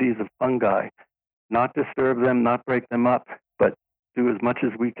communities of fungi, not disturb them, not break them up, but do as much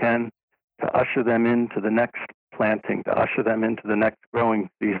as we can to usher them into the next planting, to usher them into the next growing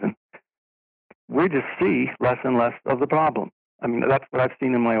season, we just see less and less of the problem. I mean, that's what I've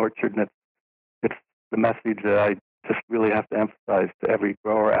seen in my orchard, and it's the message that I just really have to emphasize to every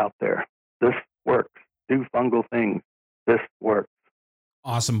grower out there. This works. Do fungal things. This works.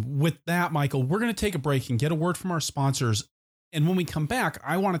 Awesome. With that, Michael, we're going to take a break and get a word from our sponsors. And when we come back,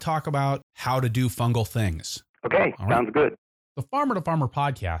 I want to talk about how to do fungal things. Okay, sounds good. The Farmer to Farmer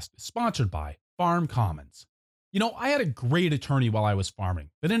podcast is sponsored by Farm Commons. You know, I had a great attorney while I was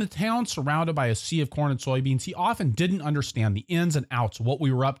farming, but in a town surrounded by a sea of corn and soybeans, he often didn't understand the ins and outs of what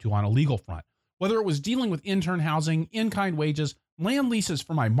we were up to on a legal front, whether it was dealing with intern housing, in-kind wages, land leases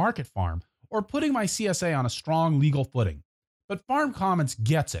for my market farm, or putting my CSA on a strong legal footing. But Farm Commons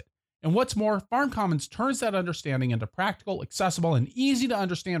gets it. And what's more, Farm Commons turns that understanding into practical, accessible, and easy to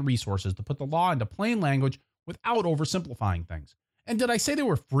understand resources to put the law into plain language without oversimplifying things. And did I say they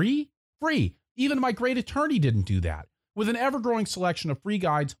were free? Free. Even my great attorney didn't do that. With an ever-growing selection of free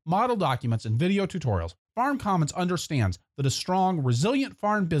guides, model documents, and video tutorials, Farm Commons understands that a strong, resilient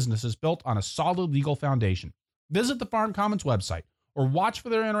farm business is built on a solid legal foundation. Visit the Farm Commons website or watch for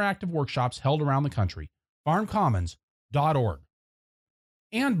their interactive workshops held around the country. farmcommons.org.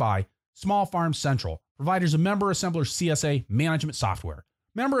 And by Small Farm Central, providers of Member Assembler CSA management software.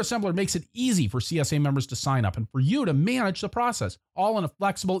 Member Assembler makes it easy for CSA members to sign up and for you to manage the process, all in a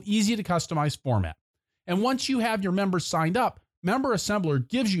flexible, easy to customize format. And once you have your members signed up, Member Assembler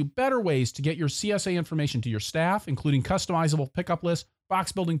gives you better ways to get your CSA information to your staff, including customizable pickup lists,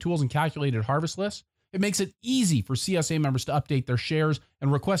 box building tools, and calculated harvest lists. It makes it easy for CSA members to update their shares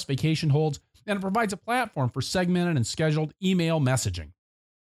and request vacation holds, and it provides a platform for segmented and scheduled email messaging.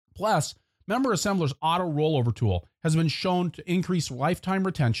 Plus, Member Assembler's auto rollover tool has been shown to increase lifetime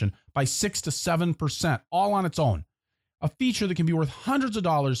retention by 6 to 7%, all on its own, a feature that can be worth hundreds of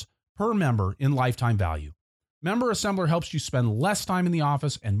dollars per member in lifetime value. Member Assembler helps you spend less time in the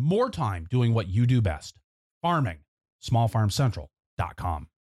office and more time doing what you do best. Farming. SmallFarmCentral.com.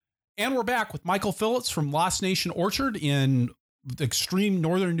 And we're back with Michael Phillips from Lost Nation Orchard in extreme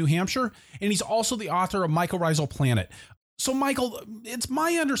northern New Hampshire, and he's also the author of Mycorrhizal Planet. So, Michael, it's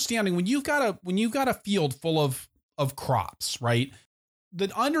my understanding when you've got a field full of crops, right,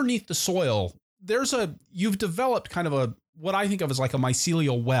 that underneath the soil, you've developed kind of what I think of as like a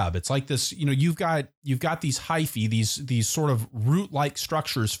mycelial web. It's like this, you know, you've got these hyphae, these sort of root-like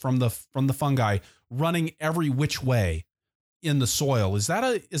structures from the fungi running every which way in the soil. Is that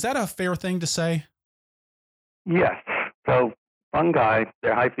a fair thing to say? Yes. So fungi,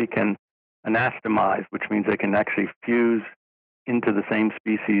 their hyphae can anastomize, which means they can actually fuse into the same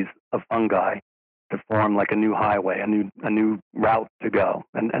species of fungi to form like a new highway, a new route to go.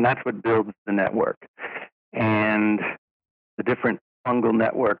 And that's what builds the network. And the different fungal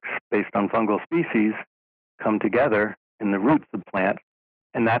networks based on fungal species come together in the roots of plants,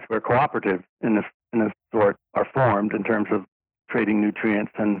 and that's where cooperatives in a sort are formed in terms of trading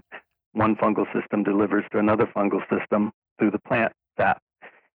nutrients, and one fungal system delivers to another fungal system through the plant sap.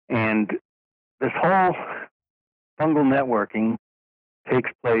 And this whole fungal networking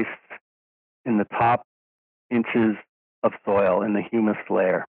takes place in the top inches of soil, in the humus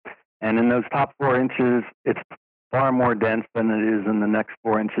layer. And in those top 4 inches, it's far more dense than it is in the next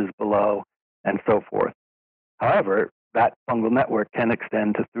 4 inches below, and so forth. However, that fungal network can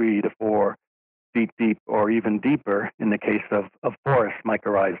extend to 3 to 4 feet deep, or even deeper in the case of forest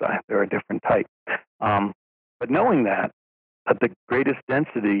mycorrhizae. They're a different type. But knowing that the greatest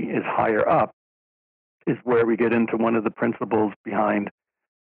density is higher up is where we get into one of the principles behind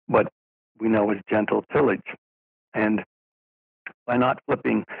what we know as gentle tillage. And by not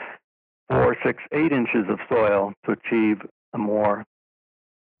flipping 4, 6, 8 inches of soil to achieve a more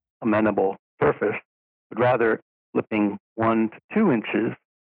amenable surface, but rather flipping 1 to 2 inches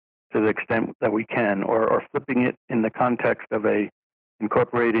to the extent that we can, or flipping it in the context of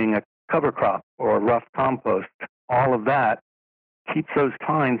incorporating a cover crop or a rough compost. All of that keeps those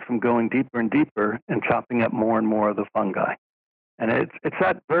tines from going deeper and deeper and chopping up more and more of the fungi. And it's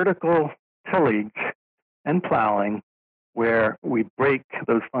that vertical tillage and plowing where we break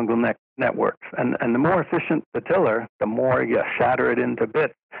those fungal networks. And the more efficient the tiller, the more you shatter it into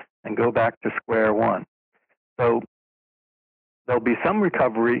bits, and go back to square one. So there'll be some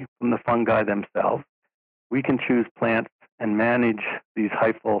recovery from the fungi themselves. We can choose plants and manage these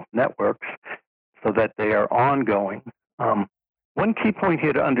hyphal networks so that they are ongoing. One key point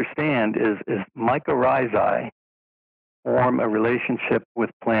here to understand is mycorrhizae form a relationship with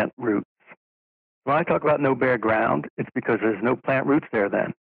plant roots. When I talk about no bare ground, it's because there's no plant roots there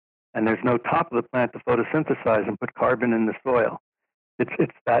then, and there's no top of the plant to photosynthesize and put carbon in the soil.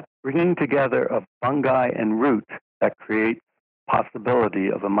 It's that bringing together of fungi and roots that creates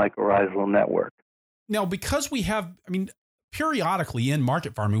possibility of a mycorrhizal network. Now, because we have, periodically in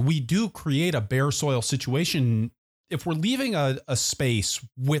market farming, we do create a bare soil situation. If we're leaving a space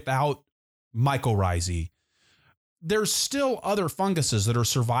without mycorrhizae, there's still other funguses that are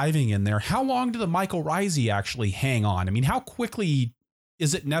surviving in there. How long do the mycorrhizae actually hang on? How quickly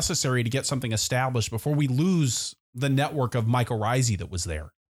is it necessary to get something established before we lose the network of mycorrhizae that was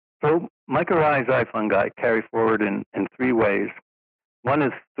there? So mycorrhizae fungi carry forward in three ways. One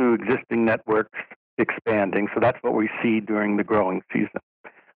is through existing networks expanding. So that's what we see during the growing season.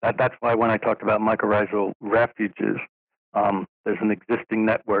 That's why when I talked about mycorrhizal refuges, there's an existing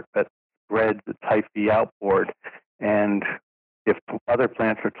network that spreads its hyphae outboard. And if other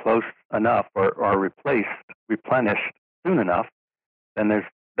plants are close enough or are replenished soon enough, then there's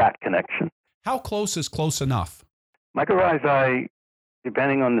that connection. How close is close enough? Mycorrhizae,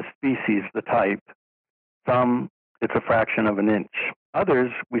 depending on the species, the type, some it's a fraction of an inch.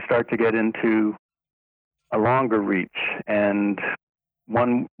 Others, we start to get into a longer reach. And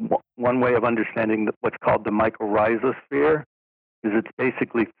one way of understanding what's called the mycorrhizosphere is it's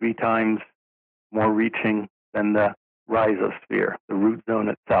basically 3 times more reaching than the rhizosphere, the root zone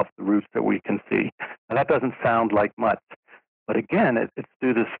itself, the roots that we can see. Now that doesn't sound like much, but again, it's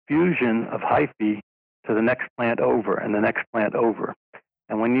through this fusion of hyphae to the next plant over and the next plant over.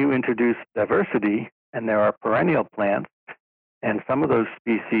 And when you introduce diversity, and there are perennial plants, and some of those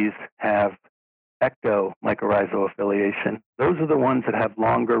species have ectomycorrhizal affiliation, those are the ones that have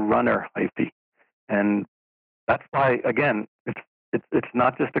longer runner hyphae. And that's why, again, it's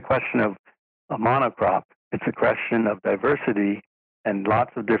not just a question of a monocrop, it's a question of diversity and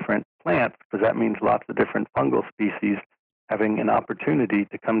lots of different plants, because that means lots of different fungal species having an opportunity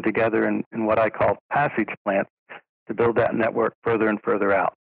to come together in what I call passage plants to build that network further and further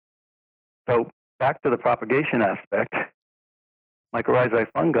out. So back to the propagation aspect, mycorrhizae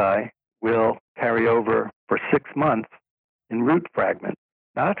fungi will carry over for 6 months in root fragments.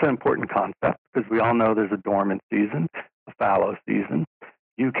 Now that's an important concept because we all know there's a dormant season, a fallow season.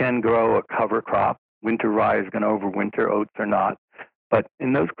 You can grow a cover crop. Winter rye is going to overwinter, oats are not. But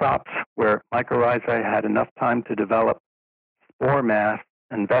in those crops where mycorrhizae had enough time to develop spore mass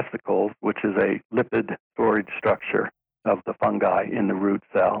and vesicles, which is a lipid storage structure of the fungi in the root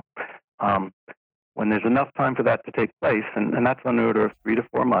cell, when there's enough time for that to take place, and that's on the order of 3 to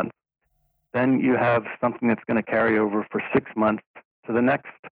 4 months, then you have something that's going to carry over for 6 months to the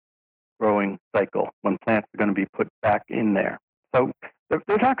next growing cycle when plants are going to be put back in there. So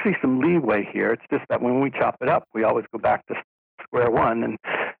there's actually some leeway here. It's just that when we chop it up, we always go back to square one. And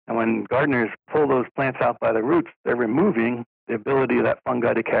when gardeners pull those plants out by the roots, they're removing the ability of that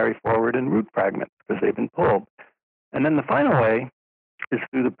fungi to carry forward in root fragments because they've been pulled. And then the final way is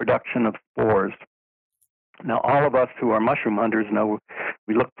through the production of spores. Now, all of us who are mushroom hunters know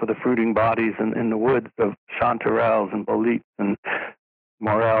we look for the fruiting bodies in the woods of chanterelles and boletes and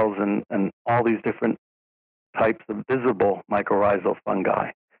morels and all these different types of visible mycorrhizal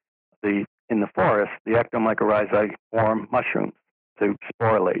fungi. In the forest, the ectomycorrhizae form mushrooms to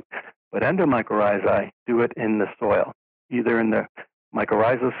sporulate, but endomycorrhizae do it in the soil, either in the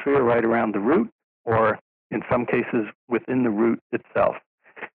mycorrhizosphere right around the root or in some cases within the root itself.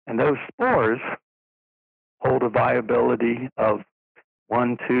 And those spores hold a viability of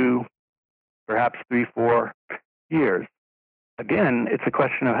 1, 2, perhaps 3, 4 years. Again, it's a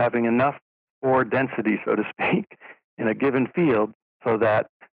question of having enough spore density, so to speak, in a given field so that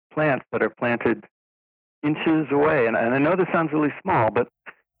plants that are planted inches away, and I know this sounds really small, but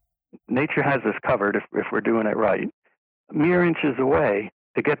nature has this covered if we're doing it right, mere inches away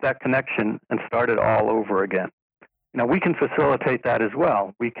to get that connection and start it all over again. Now, we can facilitate that as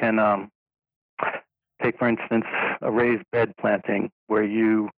well. We can take, for instance, a raised bed planting where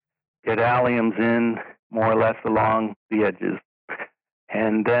you get alliums in more or less along the edges,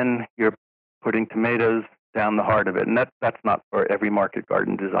 and then you're putting tomatoes down the heart of it. And that's not for every market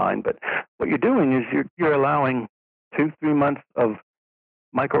garden design, but what you're doing is you're allowing 2-3 months of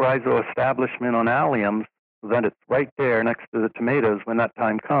mycorrhizal establishment on alliums, so that it's right there next to the tomatoes when that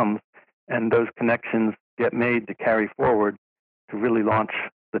time comes, and those connections get made to carry forward to really launch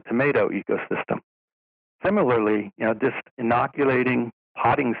the tomato ecosystem. Similarly, just inoculating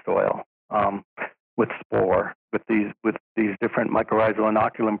potting soil with spore, with these different mycorrhizal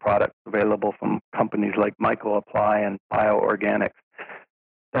inoculum products available from companies like MycoApply and BioOrganics.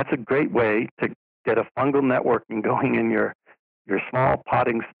 That's a great way to get a fungal networking going in your small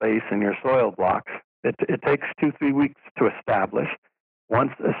potting space and your soil blocks. It takes 2-3 weeks to establish.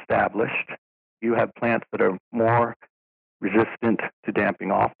 Once established, you have plants that are more resistant to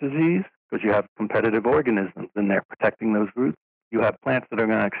damping off disease because you have competitive organisms in there protecting those roots. You have plants that are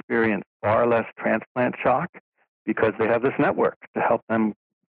going to experience far less transplant shock because they have this network to help them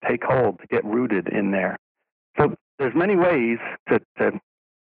take hold, to get rooted in there. So there's many ways to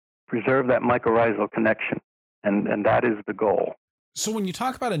preserve that mycorrhizal connection, and that is the goal. So when you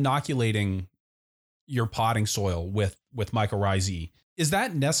talk about inoculating your potting soil with mycorrhizae, is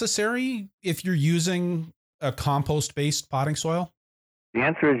that necessary if you're using a compost-based potting soil? The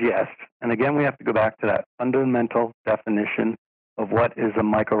answer is yes. And again, we have to go back to that fundamental definition of what is a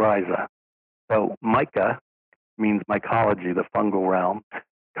mycorrhiza. So myca means mycology, the fungal realm,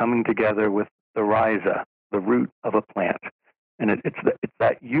 coming together with the rhiza, the root of a plant. And it's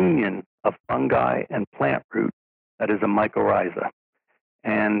that union of fungi and plant root that is a mycorrhiza.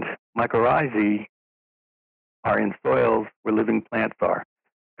 And mycorrhizae are in soils where living plants are.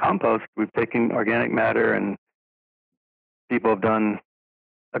 Compost, we've taken organic matter, and people have done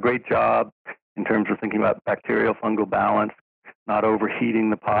a great job in terms of thinking about bacterial fungal balance, not overheating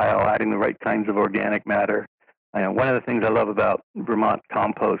the pile, adding the right kinds of organic matter. One of the things I love about Vermont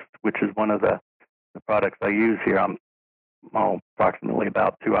Compost, which is one of the products I use here, I'm approximately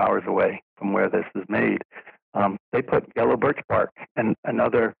about 2 hours away from where this is made. They put yellow birch bark and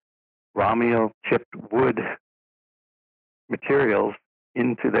other Romeo chipped wood materials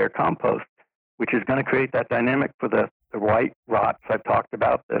into their compost, which is going to create that dynamic for the white rots I've talked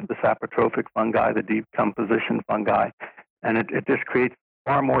about, the saprotrophic fungi, the decomposition fungi, and it just creates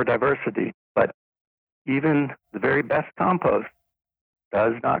far more diversity. But even the very best compost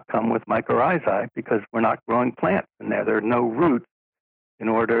does not come with mycorrhizae because we're not growing plants in there. There are no roots in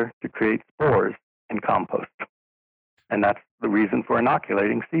order to create spores in compost. And that's the reason for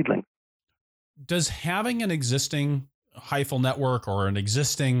inoculating seedlings. Does having an existing hyphal network or an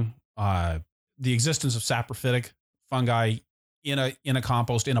existing the existence of saprophytic fungi in a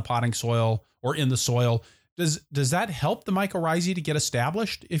compost, in a potting soil, or in the soil, does that help the mycorrhizae to get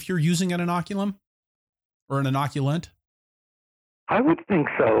established if you're using an inoculum or an inoculant? I would think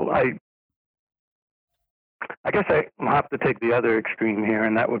so. I guess I have to take the other extreme here,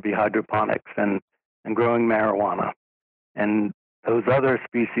 and that would be hydroponics and growing marijuana. And those other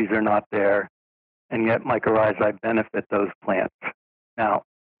species are not there, and yet mycorrhizae benefit those plants. Now,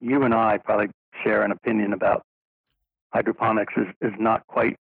 you and I probably share an opinion about hydroponics is not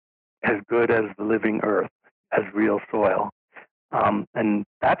quite as good as the living earth, as real soil. And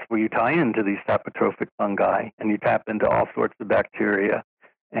that's where you tie into these saprotrophic fungi, and you tap into all sorts of bacteria.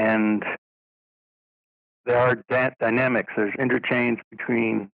 And there are dynamics. There's interchange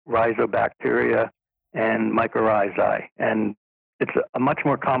between rhizobacteria and mycorrhizae. And it's a much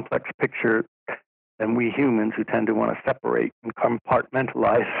more complex picture than we humans, who tend to want to separate and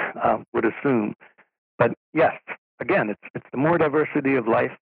compartmentalize, would assume. But yes, again, it's the more diversity of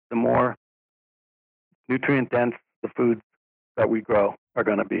life, the more nutrient dense the foods that we grow are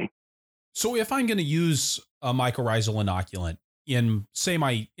going to be. So if I'm going to use a mycorrhizal inoculant in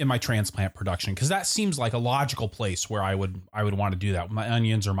my transplant production, because that seems like a logical place where I would want to do that with my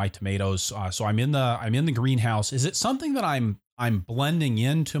onions or my tomatoes. So I'm in the greenhouse. Is it something that I'm blending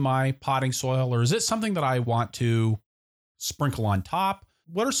into my potting soil, or is it something that I want to sprinkle on top?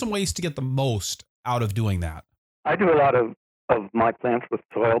 What are some ways to get the most out of doing that? I do a lot of my plants with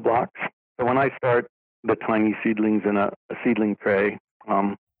soil blocks. So when I start the tiny seedlings in a seedling tray,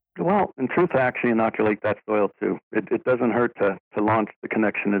 in truth, I actually inoculate that soil too. It doesn't hurt to launch the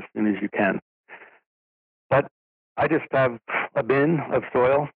connection as soon as you can. But I just have a bin of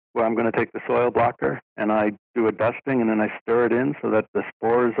soil where I'm going to take the soil blocker and I do a dusting, and then I stir it in so that the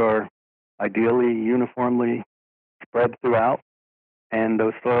spores are ideally uniformly spread throughout. And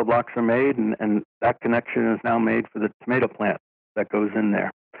those soil blocks are made, and that connection is now made for the tomato plant that goes in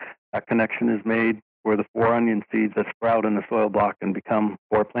there. That connection is made for the 4 onion seeds that sprout in the soil block and become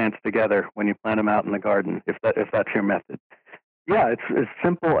 4 plants together when you plant them out in the garden, if that's your method. Yeah, it's as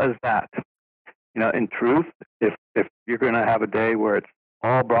simple as that. In truth, if you're going to have a day where it's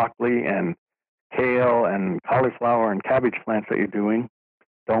all broccoli and kale and cauliflower and cabbage plants that you're doing,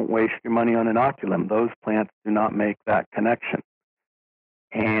 don't waste your money on inoculum. Those plants do not make that connection.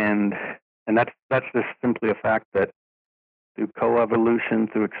 And that's just simply a fact that through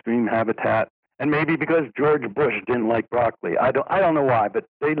coevolution, through extreme habitat, and maybe because George Bush didn't like broccoli. I don't know why, but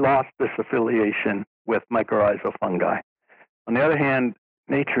they lost this affiliation with mycorrhizal fungi. On the other hand,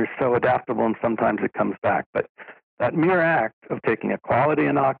 nature is so adaptable and sometimes it comes back. But that mere act of taking a quality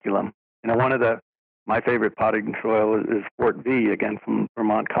inoculum, one of my favorite potting soil is Fort V, again from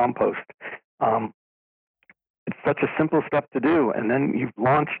Vermont Compost. It's such a simple step to do, and then you've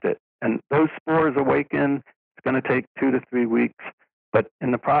launched it. And those spores awaken. It's going to take 2 to 3 weeks. But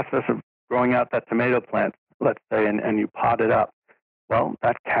in the process of growing out that tomato plant, let's say, and you pot it up, well,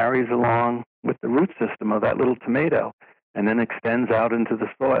 that carries along with the root system of that little tomato and then extends out into the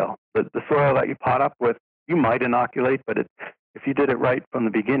soil. The soil that you pot up with, you might inoculate, but if you did it right from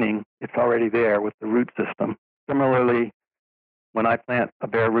the beginning, it's already there with the root system. Similarly, when I plant a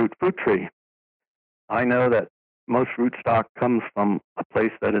bare root fruit tree, I know that most rootstock comes from a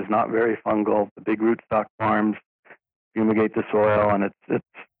place that is not very fungal. The big rootstock farms fumigate the soil, and it's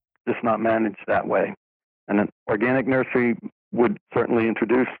just not managed that way. And an organic nursery would certainly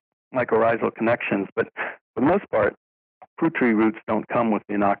introduce mycorrhizal connections, but for the most part, fruit tree roots don't come with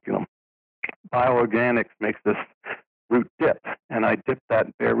the inoculum. Bioorganics makes this root dip, and I dip that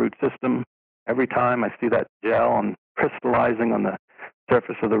bare root system every time I see that gel and crystallizing on the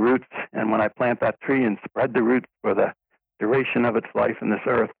surface of the roots. And when I plant that tree and spread the roots for the duration of its life in this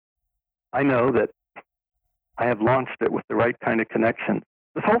earth, I know that I have launched it with the right kind of connection.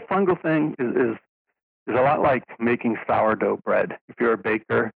 This whole fungal thing is a lot like making sourdough bread. If you're a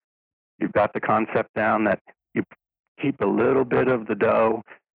baker, you've got the concept down that you keep a little bit of the dough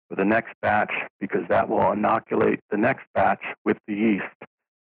for the next batch because that will inoculate the next batch with the yeast.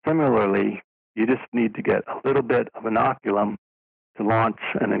 Similarly, you just need to get a little bit of inoculum to launch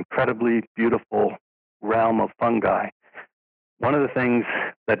an incredibly beautiful realm of fungi. One of the things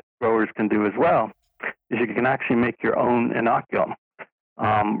that growers can do as well is you can actually make your own inoculum.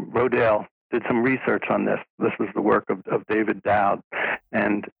 Rodale did some research on this. This was the work of David Dowd.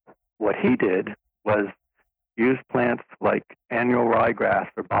 And what he did was use plants like annual ryegrass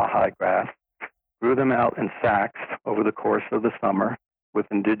or Baha'i grass, grew them out in sacks over the course of the summer with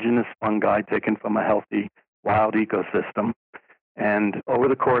indigenous fungi taken from a healthy wild ecosystem. And over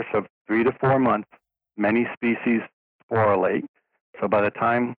the course of 3 to 4 months, many species sporulate. So by the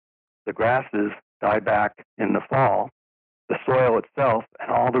time the grasses die back in the fall, the soil itself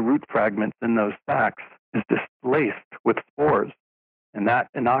and all the root fragments in those sacks is just laced with spores. And that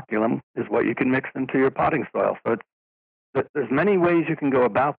inoculum is what you can mix into your potting soil. So there's many ways you can go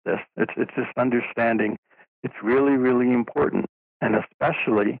about this. It's just understanding it's really, really important. And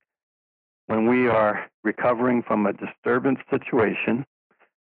especially when we are recovering from a disturbance situation,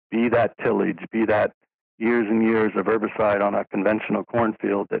 be that tillage, be that years and years of herbicide on a conventional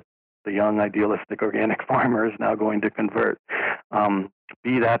cornfield that the young idealistic organic farmer is now going to convert,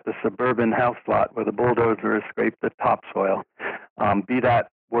 be that the suburban house lot where the bulldozer has scraped the topsoil, be that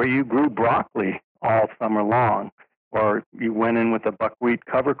where you grew broccoli all summer long, or you went in with a buckwheat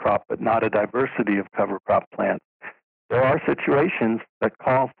cover crop but not a diversity of cover crop plants. There are situations that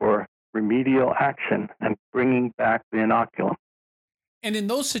call for remedial action and bringing back the inoculum. And in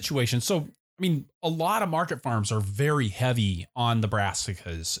those situations, so, I mean, a lot of market farms are very heavy on the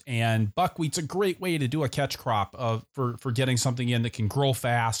brassicas, and buckwheat's a great way to do a catch crop for getting something in that can grow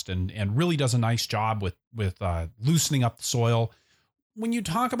fast and really does a nice job with loosening up the soil. When you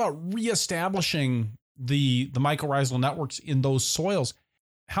talk about reestablishing the mycorrhizal networks in those soils,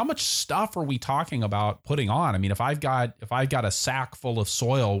 how much stuff are we talking about putting on? I mean, if I've got a sack full of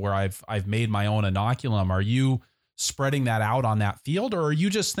soil where I've made my own inoculum, are you spreading that out on that field, or are you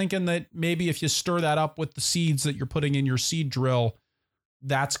just thinking that maybe if you stir that up with the seeds that you're putting in your seed drill,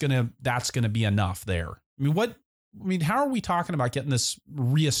 that's gonna be enough there? I mean, how are we talking about getting this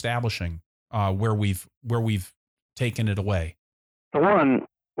reestablishing where we've taken it away? For one,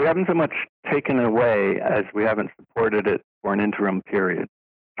 we haven't so much taken it away as we haven't supported it for an interim period.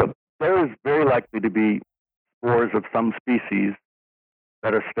 So there is very likely to be spores of some species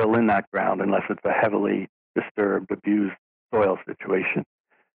that are still in that ground unless it's a heavily disturbed, abused soil situation.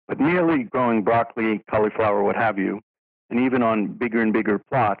 But merely growing broccoli, cauliflower, what have you, and even on bigger and bigger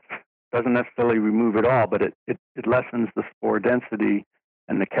plots, doesn't necessarily remove it all, but it lessens the spore density,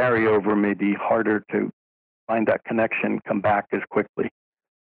 and the carryover may be harder to find that connection come back as quickly.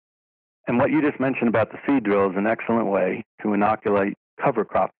 And what you just mentioned about the seed drill is an excellent way to inoculate cover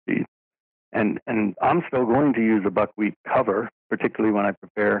crop seeds. And I'm still going to use a buckwheat cover, particularly when I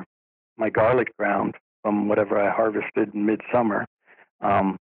prepare my garlic ground from whatever I harvested in midsummer,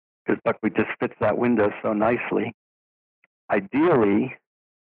 because buckwheat just fits that window so nicely. Ideally,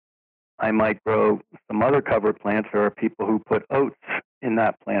 I might grow some other cover plants. There are people who put oats in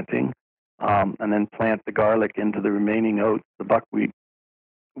that planting, and then plant the garlic into the remaining oats. The buckwheat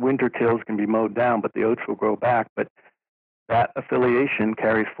winter tills can be mowed down, but the oats will grow back. But that affiliation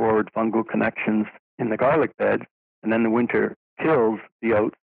carries forward fungal connections in the garlic beds, and then the winter kills the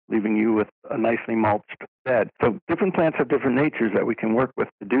oats, leaving you with a nicely mulched bed. So different plants have different natures that we can work with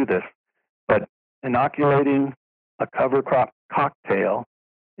to do this. But inoculating a cover crop cocktail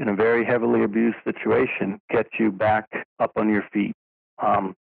in a very heavily abused situation gets you back up on your feet,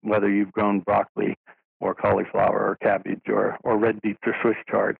 whether you've grown broccoli or cauliflower or cabbage or red beets or Swiss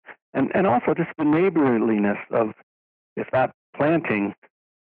chard. And also just the neighborliness of, if that planting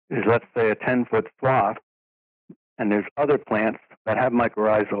is, let's say, a 10-foot swath, and there's other plants that have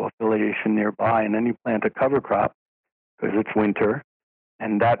mycorrhizal affiliation nearby, and then you plant a cover crop because it's winter,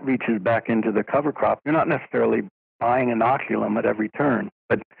 and that reaches back into the cover crop, you're not necessarily buying inoculum at every turn.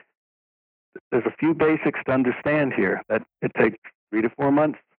 But there's a few basics to understand here, that it takes 3 to 4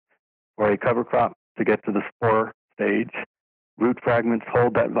 months for a cover crop to get to the spore stage. Root fragments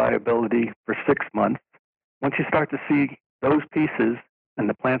hold that viability for 6 months. Once you start to see those pieces and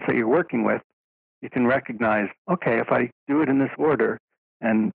the plants that you're working with, you can recognize, okay, if I do it in this order,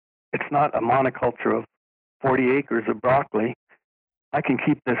 and it's not a monoculture of 40 acres of broccoli, I can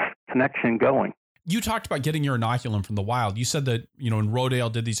keep this connection going. You talked about getting your inoculum from the wild. You said that, in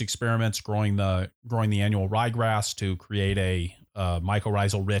Rodale did these experiments growing the annual ryegrass to create a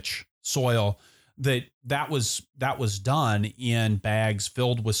mycorrhizal rich soil. That was done in bags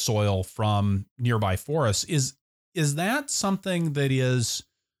filled with soil from nearby forests. Is that something that is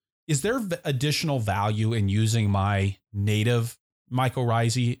there additional value in using my native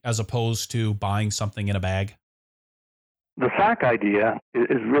mycorrhizae as opposed to buying something in a bag? The sack idea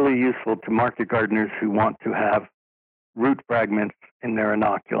is really useful to market gardeners who want to have root fragments in their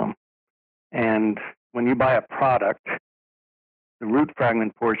inoculum. And when you buy a product, the root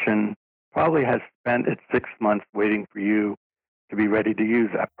fragment portion probably has spent its 6 months waiting for you to be ready to use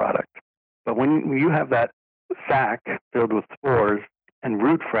that product. But when you have that sack filled with spores and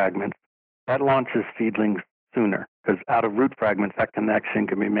root fragments, that launches seedlings sooner, because out of root fragments, that connection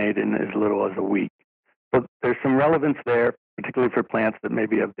can be made in as little as a week. So there's some relevance there, particularly for plants that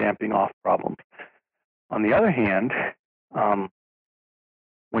maybe have damping off problems. On the other hand,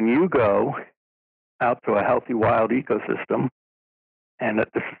 when you go out to a healthy wild ecosystem, and this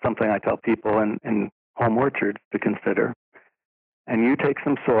is something I tell people in home orchards to consider, and you take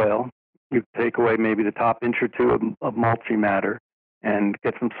some soil, you take away maybe the top inch or two of mulchy matter, and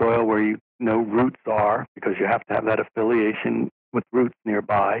get some soil where you know roots are, because you have to have that affiliation with roots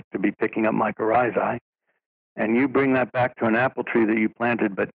nearby to be picking up mycorrhizae, and you bring that back to an apple tree that you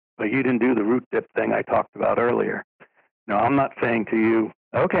planted, but you didn't do the root dip thing I talked about earlier. Now, I'm not saying to you,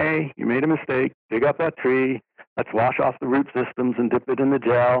 okay, you made a mistake, dig up that tree, let's wash off the root systems and dip it in the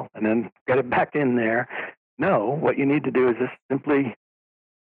gel and then get it back in there. No, what you need to do is just simply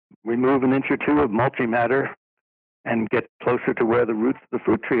remove an inch or two of mulchy matter and get closer to where the roots of the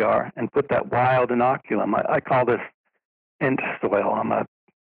fruit tree are and put that wild inoculum. I call this Ent soil.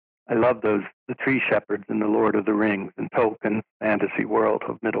 I love the tree shepherds in the Lord of the Rings and Tolkien's fantasy world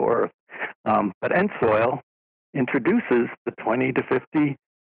of Middle-earth. But Ent soil introduces the 20 to 50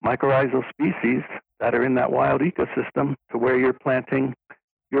 mycorrhizal species that are in that wild ecosystem to where you're planting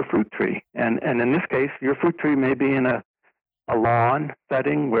your fruit tree. And in this case, your fruit tree may be in a lawn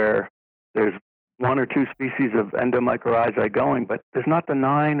setting where there's 1 or 2 species of endomycorrhizae going, but there's not the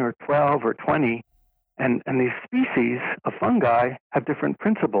 9 or 12 or 20. And these species of fungi have different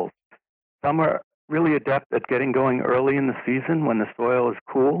principles. Some are really adept at getting going early in the season when the soil is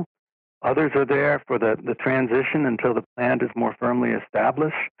cool. Others are there for the transition until the plant is more firmly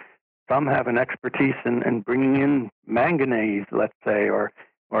established. Some have an expertise in bringing in manganese, let's say, or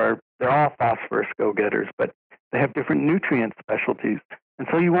they're all phosphorus go-getters, but they have different nutrient specialties. And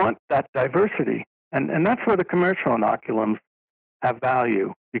so you want that diversity. And that's where the commercial inoculums have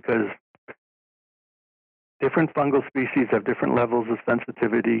value, because different fungal species have different levels of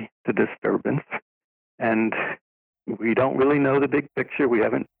sensitivity to disturbance. And we don't really know the big picture.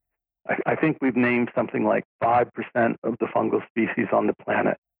 I think we've named something like 5% of the fungal species on the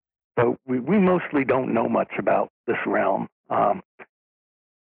planet. So we mostly don't know much about this realm. But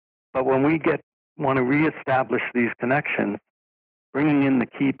when we want to reestablish these connections, bringing in the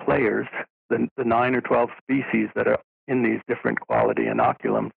key players, the 9 or 12 species that are in these different quality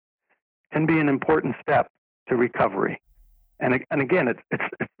inoculums, can be an important step to recovery. And again,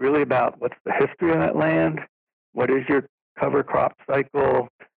 it's really about what's the history of that land, what is your cover crop cycle,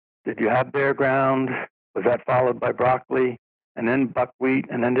 did you have bare ground, was that followed by broccoli, and then buckwheat,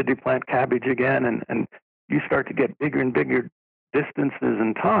 and then did you plant cabbage again? And you start to get bigger and bigger distances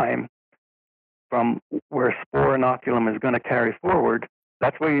in time from where spore inoculum is going to carry forward.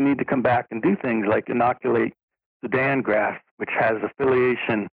 That's where you need to come back and do things like inoculate Sudan grass, which has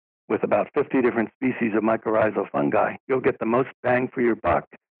affiliation with about 50 different species of mycorrhizal fungi. You'll get the most bang for your buck.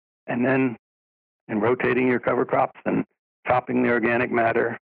 And then in rotating your cover crops and chopping the organic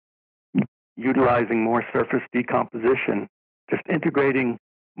matter, utilizing more surface decomposition, just integrating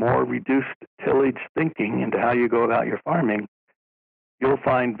more reduced tillage thinking into how you go about your farming, you'll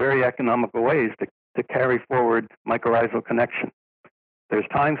find very economical ways to carry forward mycorrhizal connection. There's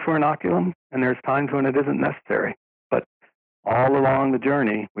times for inoculum, and there's times when it isn't necessary. But all along the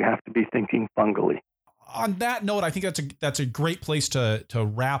journey, we have to be thinking fungally. On that note, I think that's a great place to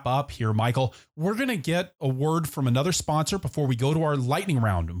wrap up here, Michael. We're going to get a word from another sponsor before we go to our lightning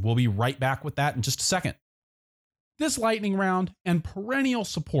round. We'll be right back with that in just a second. This lightning round and perennial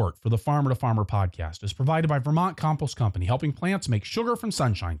support for the Farmer to Farmer podcast is provided by Vermont Compost Company, helping plants make sugar from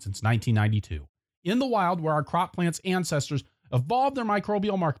sunshine since 1992. In the wild, where our crop plants' ancestors evolved their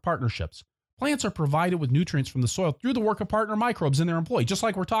microbial partnerships, plants are provided with nutrients from the soil through the work of partner microbes in their employ, just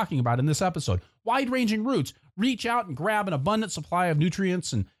like we're talking about in this episode. Wide-ranging roots reach out and grab an abundant supply of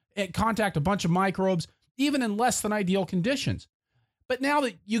nutrients and contact a bunch of microbes, even in less than ideal conditions. But now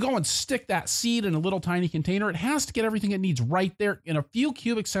that you go and stick that seed in a little tiny container, it has to get everything it needs right there in a few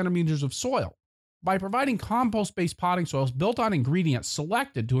cubic centimeters of soil. By providing compost-based potting soils built on ingredients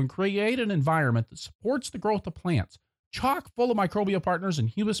selected to create an environment that supports the growth of plants, chock full of microbial partners and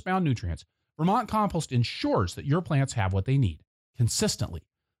humus-bound nutrients, Vermont Compost ensures that your plants have what they need, consistently.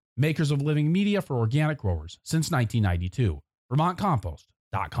 Makers of living media for organic growers since 1992.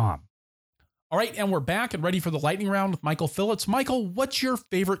 VermontCompost.com. All right, and we're back and ready for the lightning round with Michael Phillips. Michael, what's your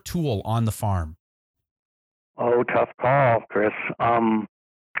favorite tool on the farm? Oh, tough call, Chris. I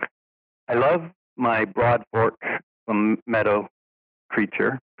love my broad fork from Meadow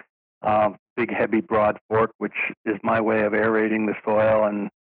Creature. Big, heavy broad fork, which is my way of aerating the soil and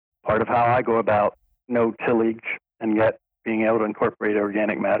part of how I go about no tillage and yet being able to incorporate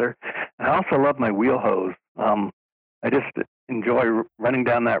organic matter. And I also love my wheel hose. I just enjoy running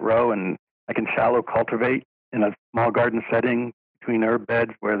down that row, and I can shallow cultivate in a small garden setting between herb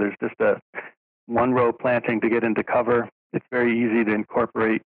beds where there's just a one row planting to get into cover. It's very easy to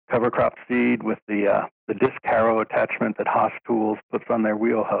incorporate cover crop seed with the disc harrow attachment that Haas Tools puts on their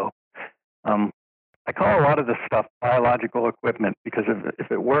wheel hoe. I call a lot of this stuff biological equipment because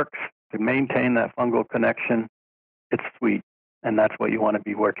if it works to maintain that fungal connection, it's sweet, and that's what you want to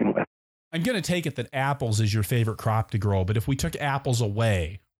be working with. I'm going to take it that apples is your favorite crop to grow, but if we took apples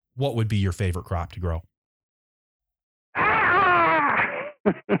away, what would be your favorite crop to grow?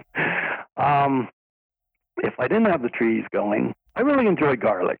 If I didn't have the trees going, I really enjoy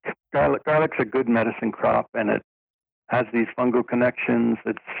garlic. Garlic's a good medicine crop, and it has these fungal connections.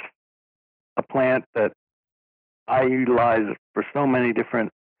 It's a plant that I utilize for so many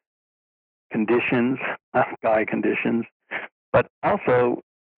different conditions, sky conditions, but also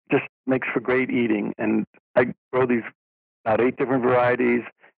just makes for great eating. And I grow these about 8 different varieties.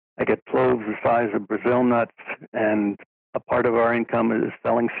 I get cloves the size of Brazil nuts, and a part of our income is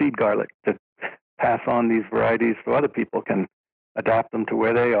selling seed garlic to pass on these varieties so other people can adapt them to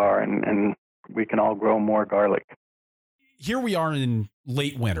where they are, and we can all grow more garlic. Here we are in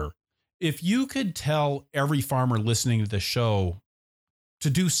late winter. If you could tell every farmer listening to this show to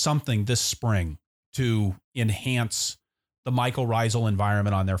do something this spring to enhance the mycorrhizal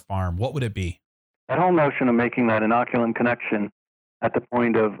environment on their farm, what would it be? That whole notion of making that inoculum connection at the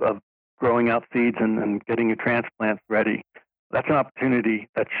point of growing out seeds and getting your transplants ready, that's an opportunity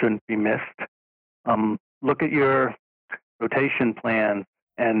that shouldn't be missed. Look at your rotation plans,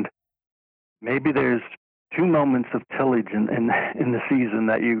 and maybe there's 2 moments of tillage in the season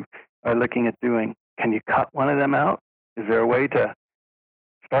that you are looking at doing. Can you cut one of them out? Is there a way to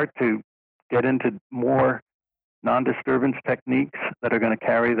start to get into more non-disturbance techniques that are going to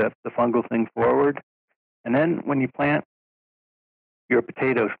carry the fungal thing forward? And then when you plant your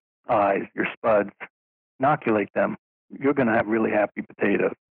potato eyes, your spuds, inoculate them. You're going to have really happy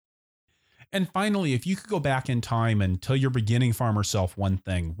potatoes. And finally, if you could go back in time and tell your beginning farmer self one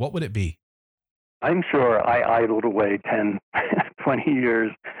thing, what would it be? I'm sure I idled away 10, 20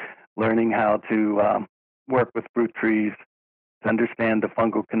 years learning how to work with fruit trees, to understand the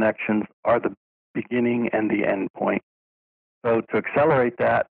fungal connections are the beginning and the end point. So to accelerate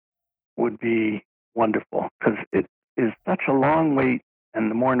that would be wonderful, because it is such a long wait, and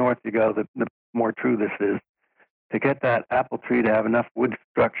the more north you go, the more true this is, to get that apple tree to have enough wood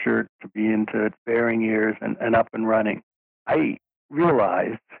structure to be into its bearing years and up and running. I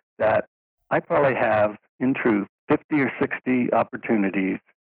realized that I probably have, in truth, 50 or 60 opportunities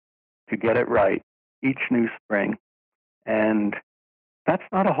to get it right each new spring. And that's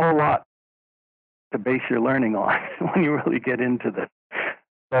not a whole lot to base your learning on when you really get into this.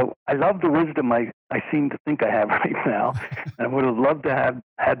 So I love the wisdom I seem to think I have right now. And I would have loved to have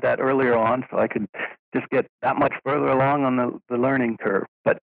had that earlier on so I could just get that much further along on the learning curve.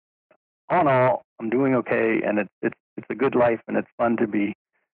 But all in all, I'm doing okay, and it's a good life, and it's fun to be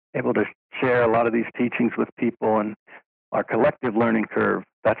able to share a lot of these teachings with people, and our collective learning curve.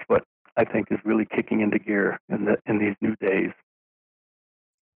 That's what I think is really kicking into gear in these new days.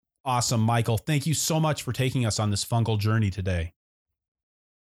 Awesome, Michael. Thank you so much for taking us on this fungal journey today.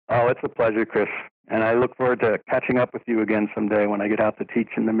 Oh, it's a pleasure, Chris. And I look forward to catching up with you again someday when I get out to teach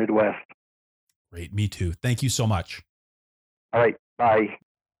in the Midwest. Great. Me too. Thank you so much. All right. Bye.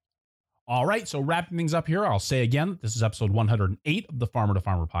 All right. So wrapping things up here, I'll say again, this is episode 108 of the Farmer to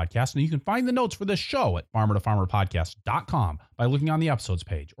Farmer podcast. And you can find the notes for this show at farmertofarmerpodcast.com by looking on the episodes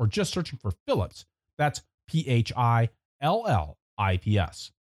page or just searching for Phillips. That's Phillips.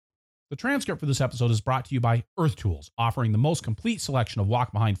 The transcript for this episode is brought to you by Earth Tools, offering the most complete selection of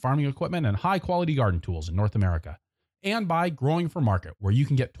walk-behind farming equipment and high-quality garden tools in North America. And by Growing for Market, where you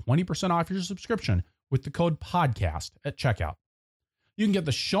can get 20% off your subscription with the code PODCAST at checkout. You can get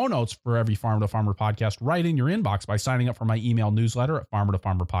the show notes for every Farmer to Farmer podcast right in your inbox by signing up for my email newsletter at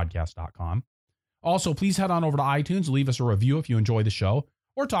farmertofarmerpodcast.com. Also, please head on over to iTunes, leave us a review if you enjoy the show,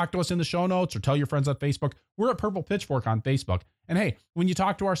 or talk to us in the show notes, or tell your friends on Facebook. We're at Purple Pitchfork on Facebook. And hey, when you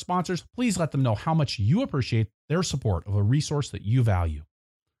talk to our sponsors, please let them know how much you appreciate their support of a resource that you value.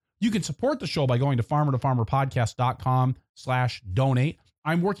 You can support the show by going to farmertofarmerpodcast.com/donate.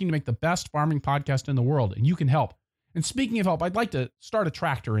 I'm working to make the best farming podcast in the world, and you can help. And speaking of help, I'd like to start a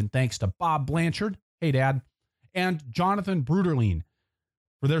tractor in thanks to Bob Blanchard, hey Dad, and Jonathan Bruderlein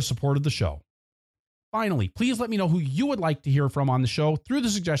for their support of the show. Finally, please let me know who you would like to hear from on the show through the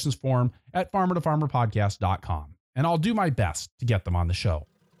suggestions form at farmertofarmerpodcast.com, and I'll do my best to get them on the show.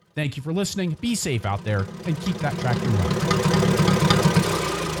 Thank you for listening. Be safe out there and keep that tractor running.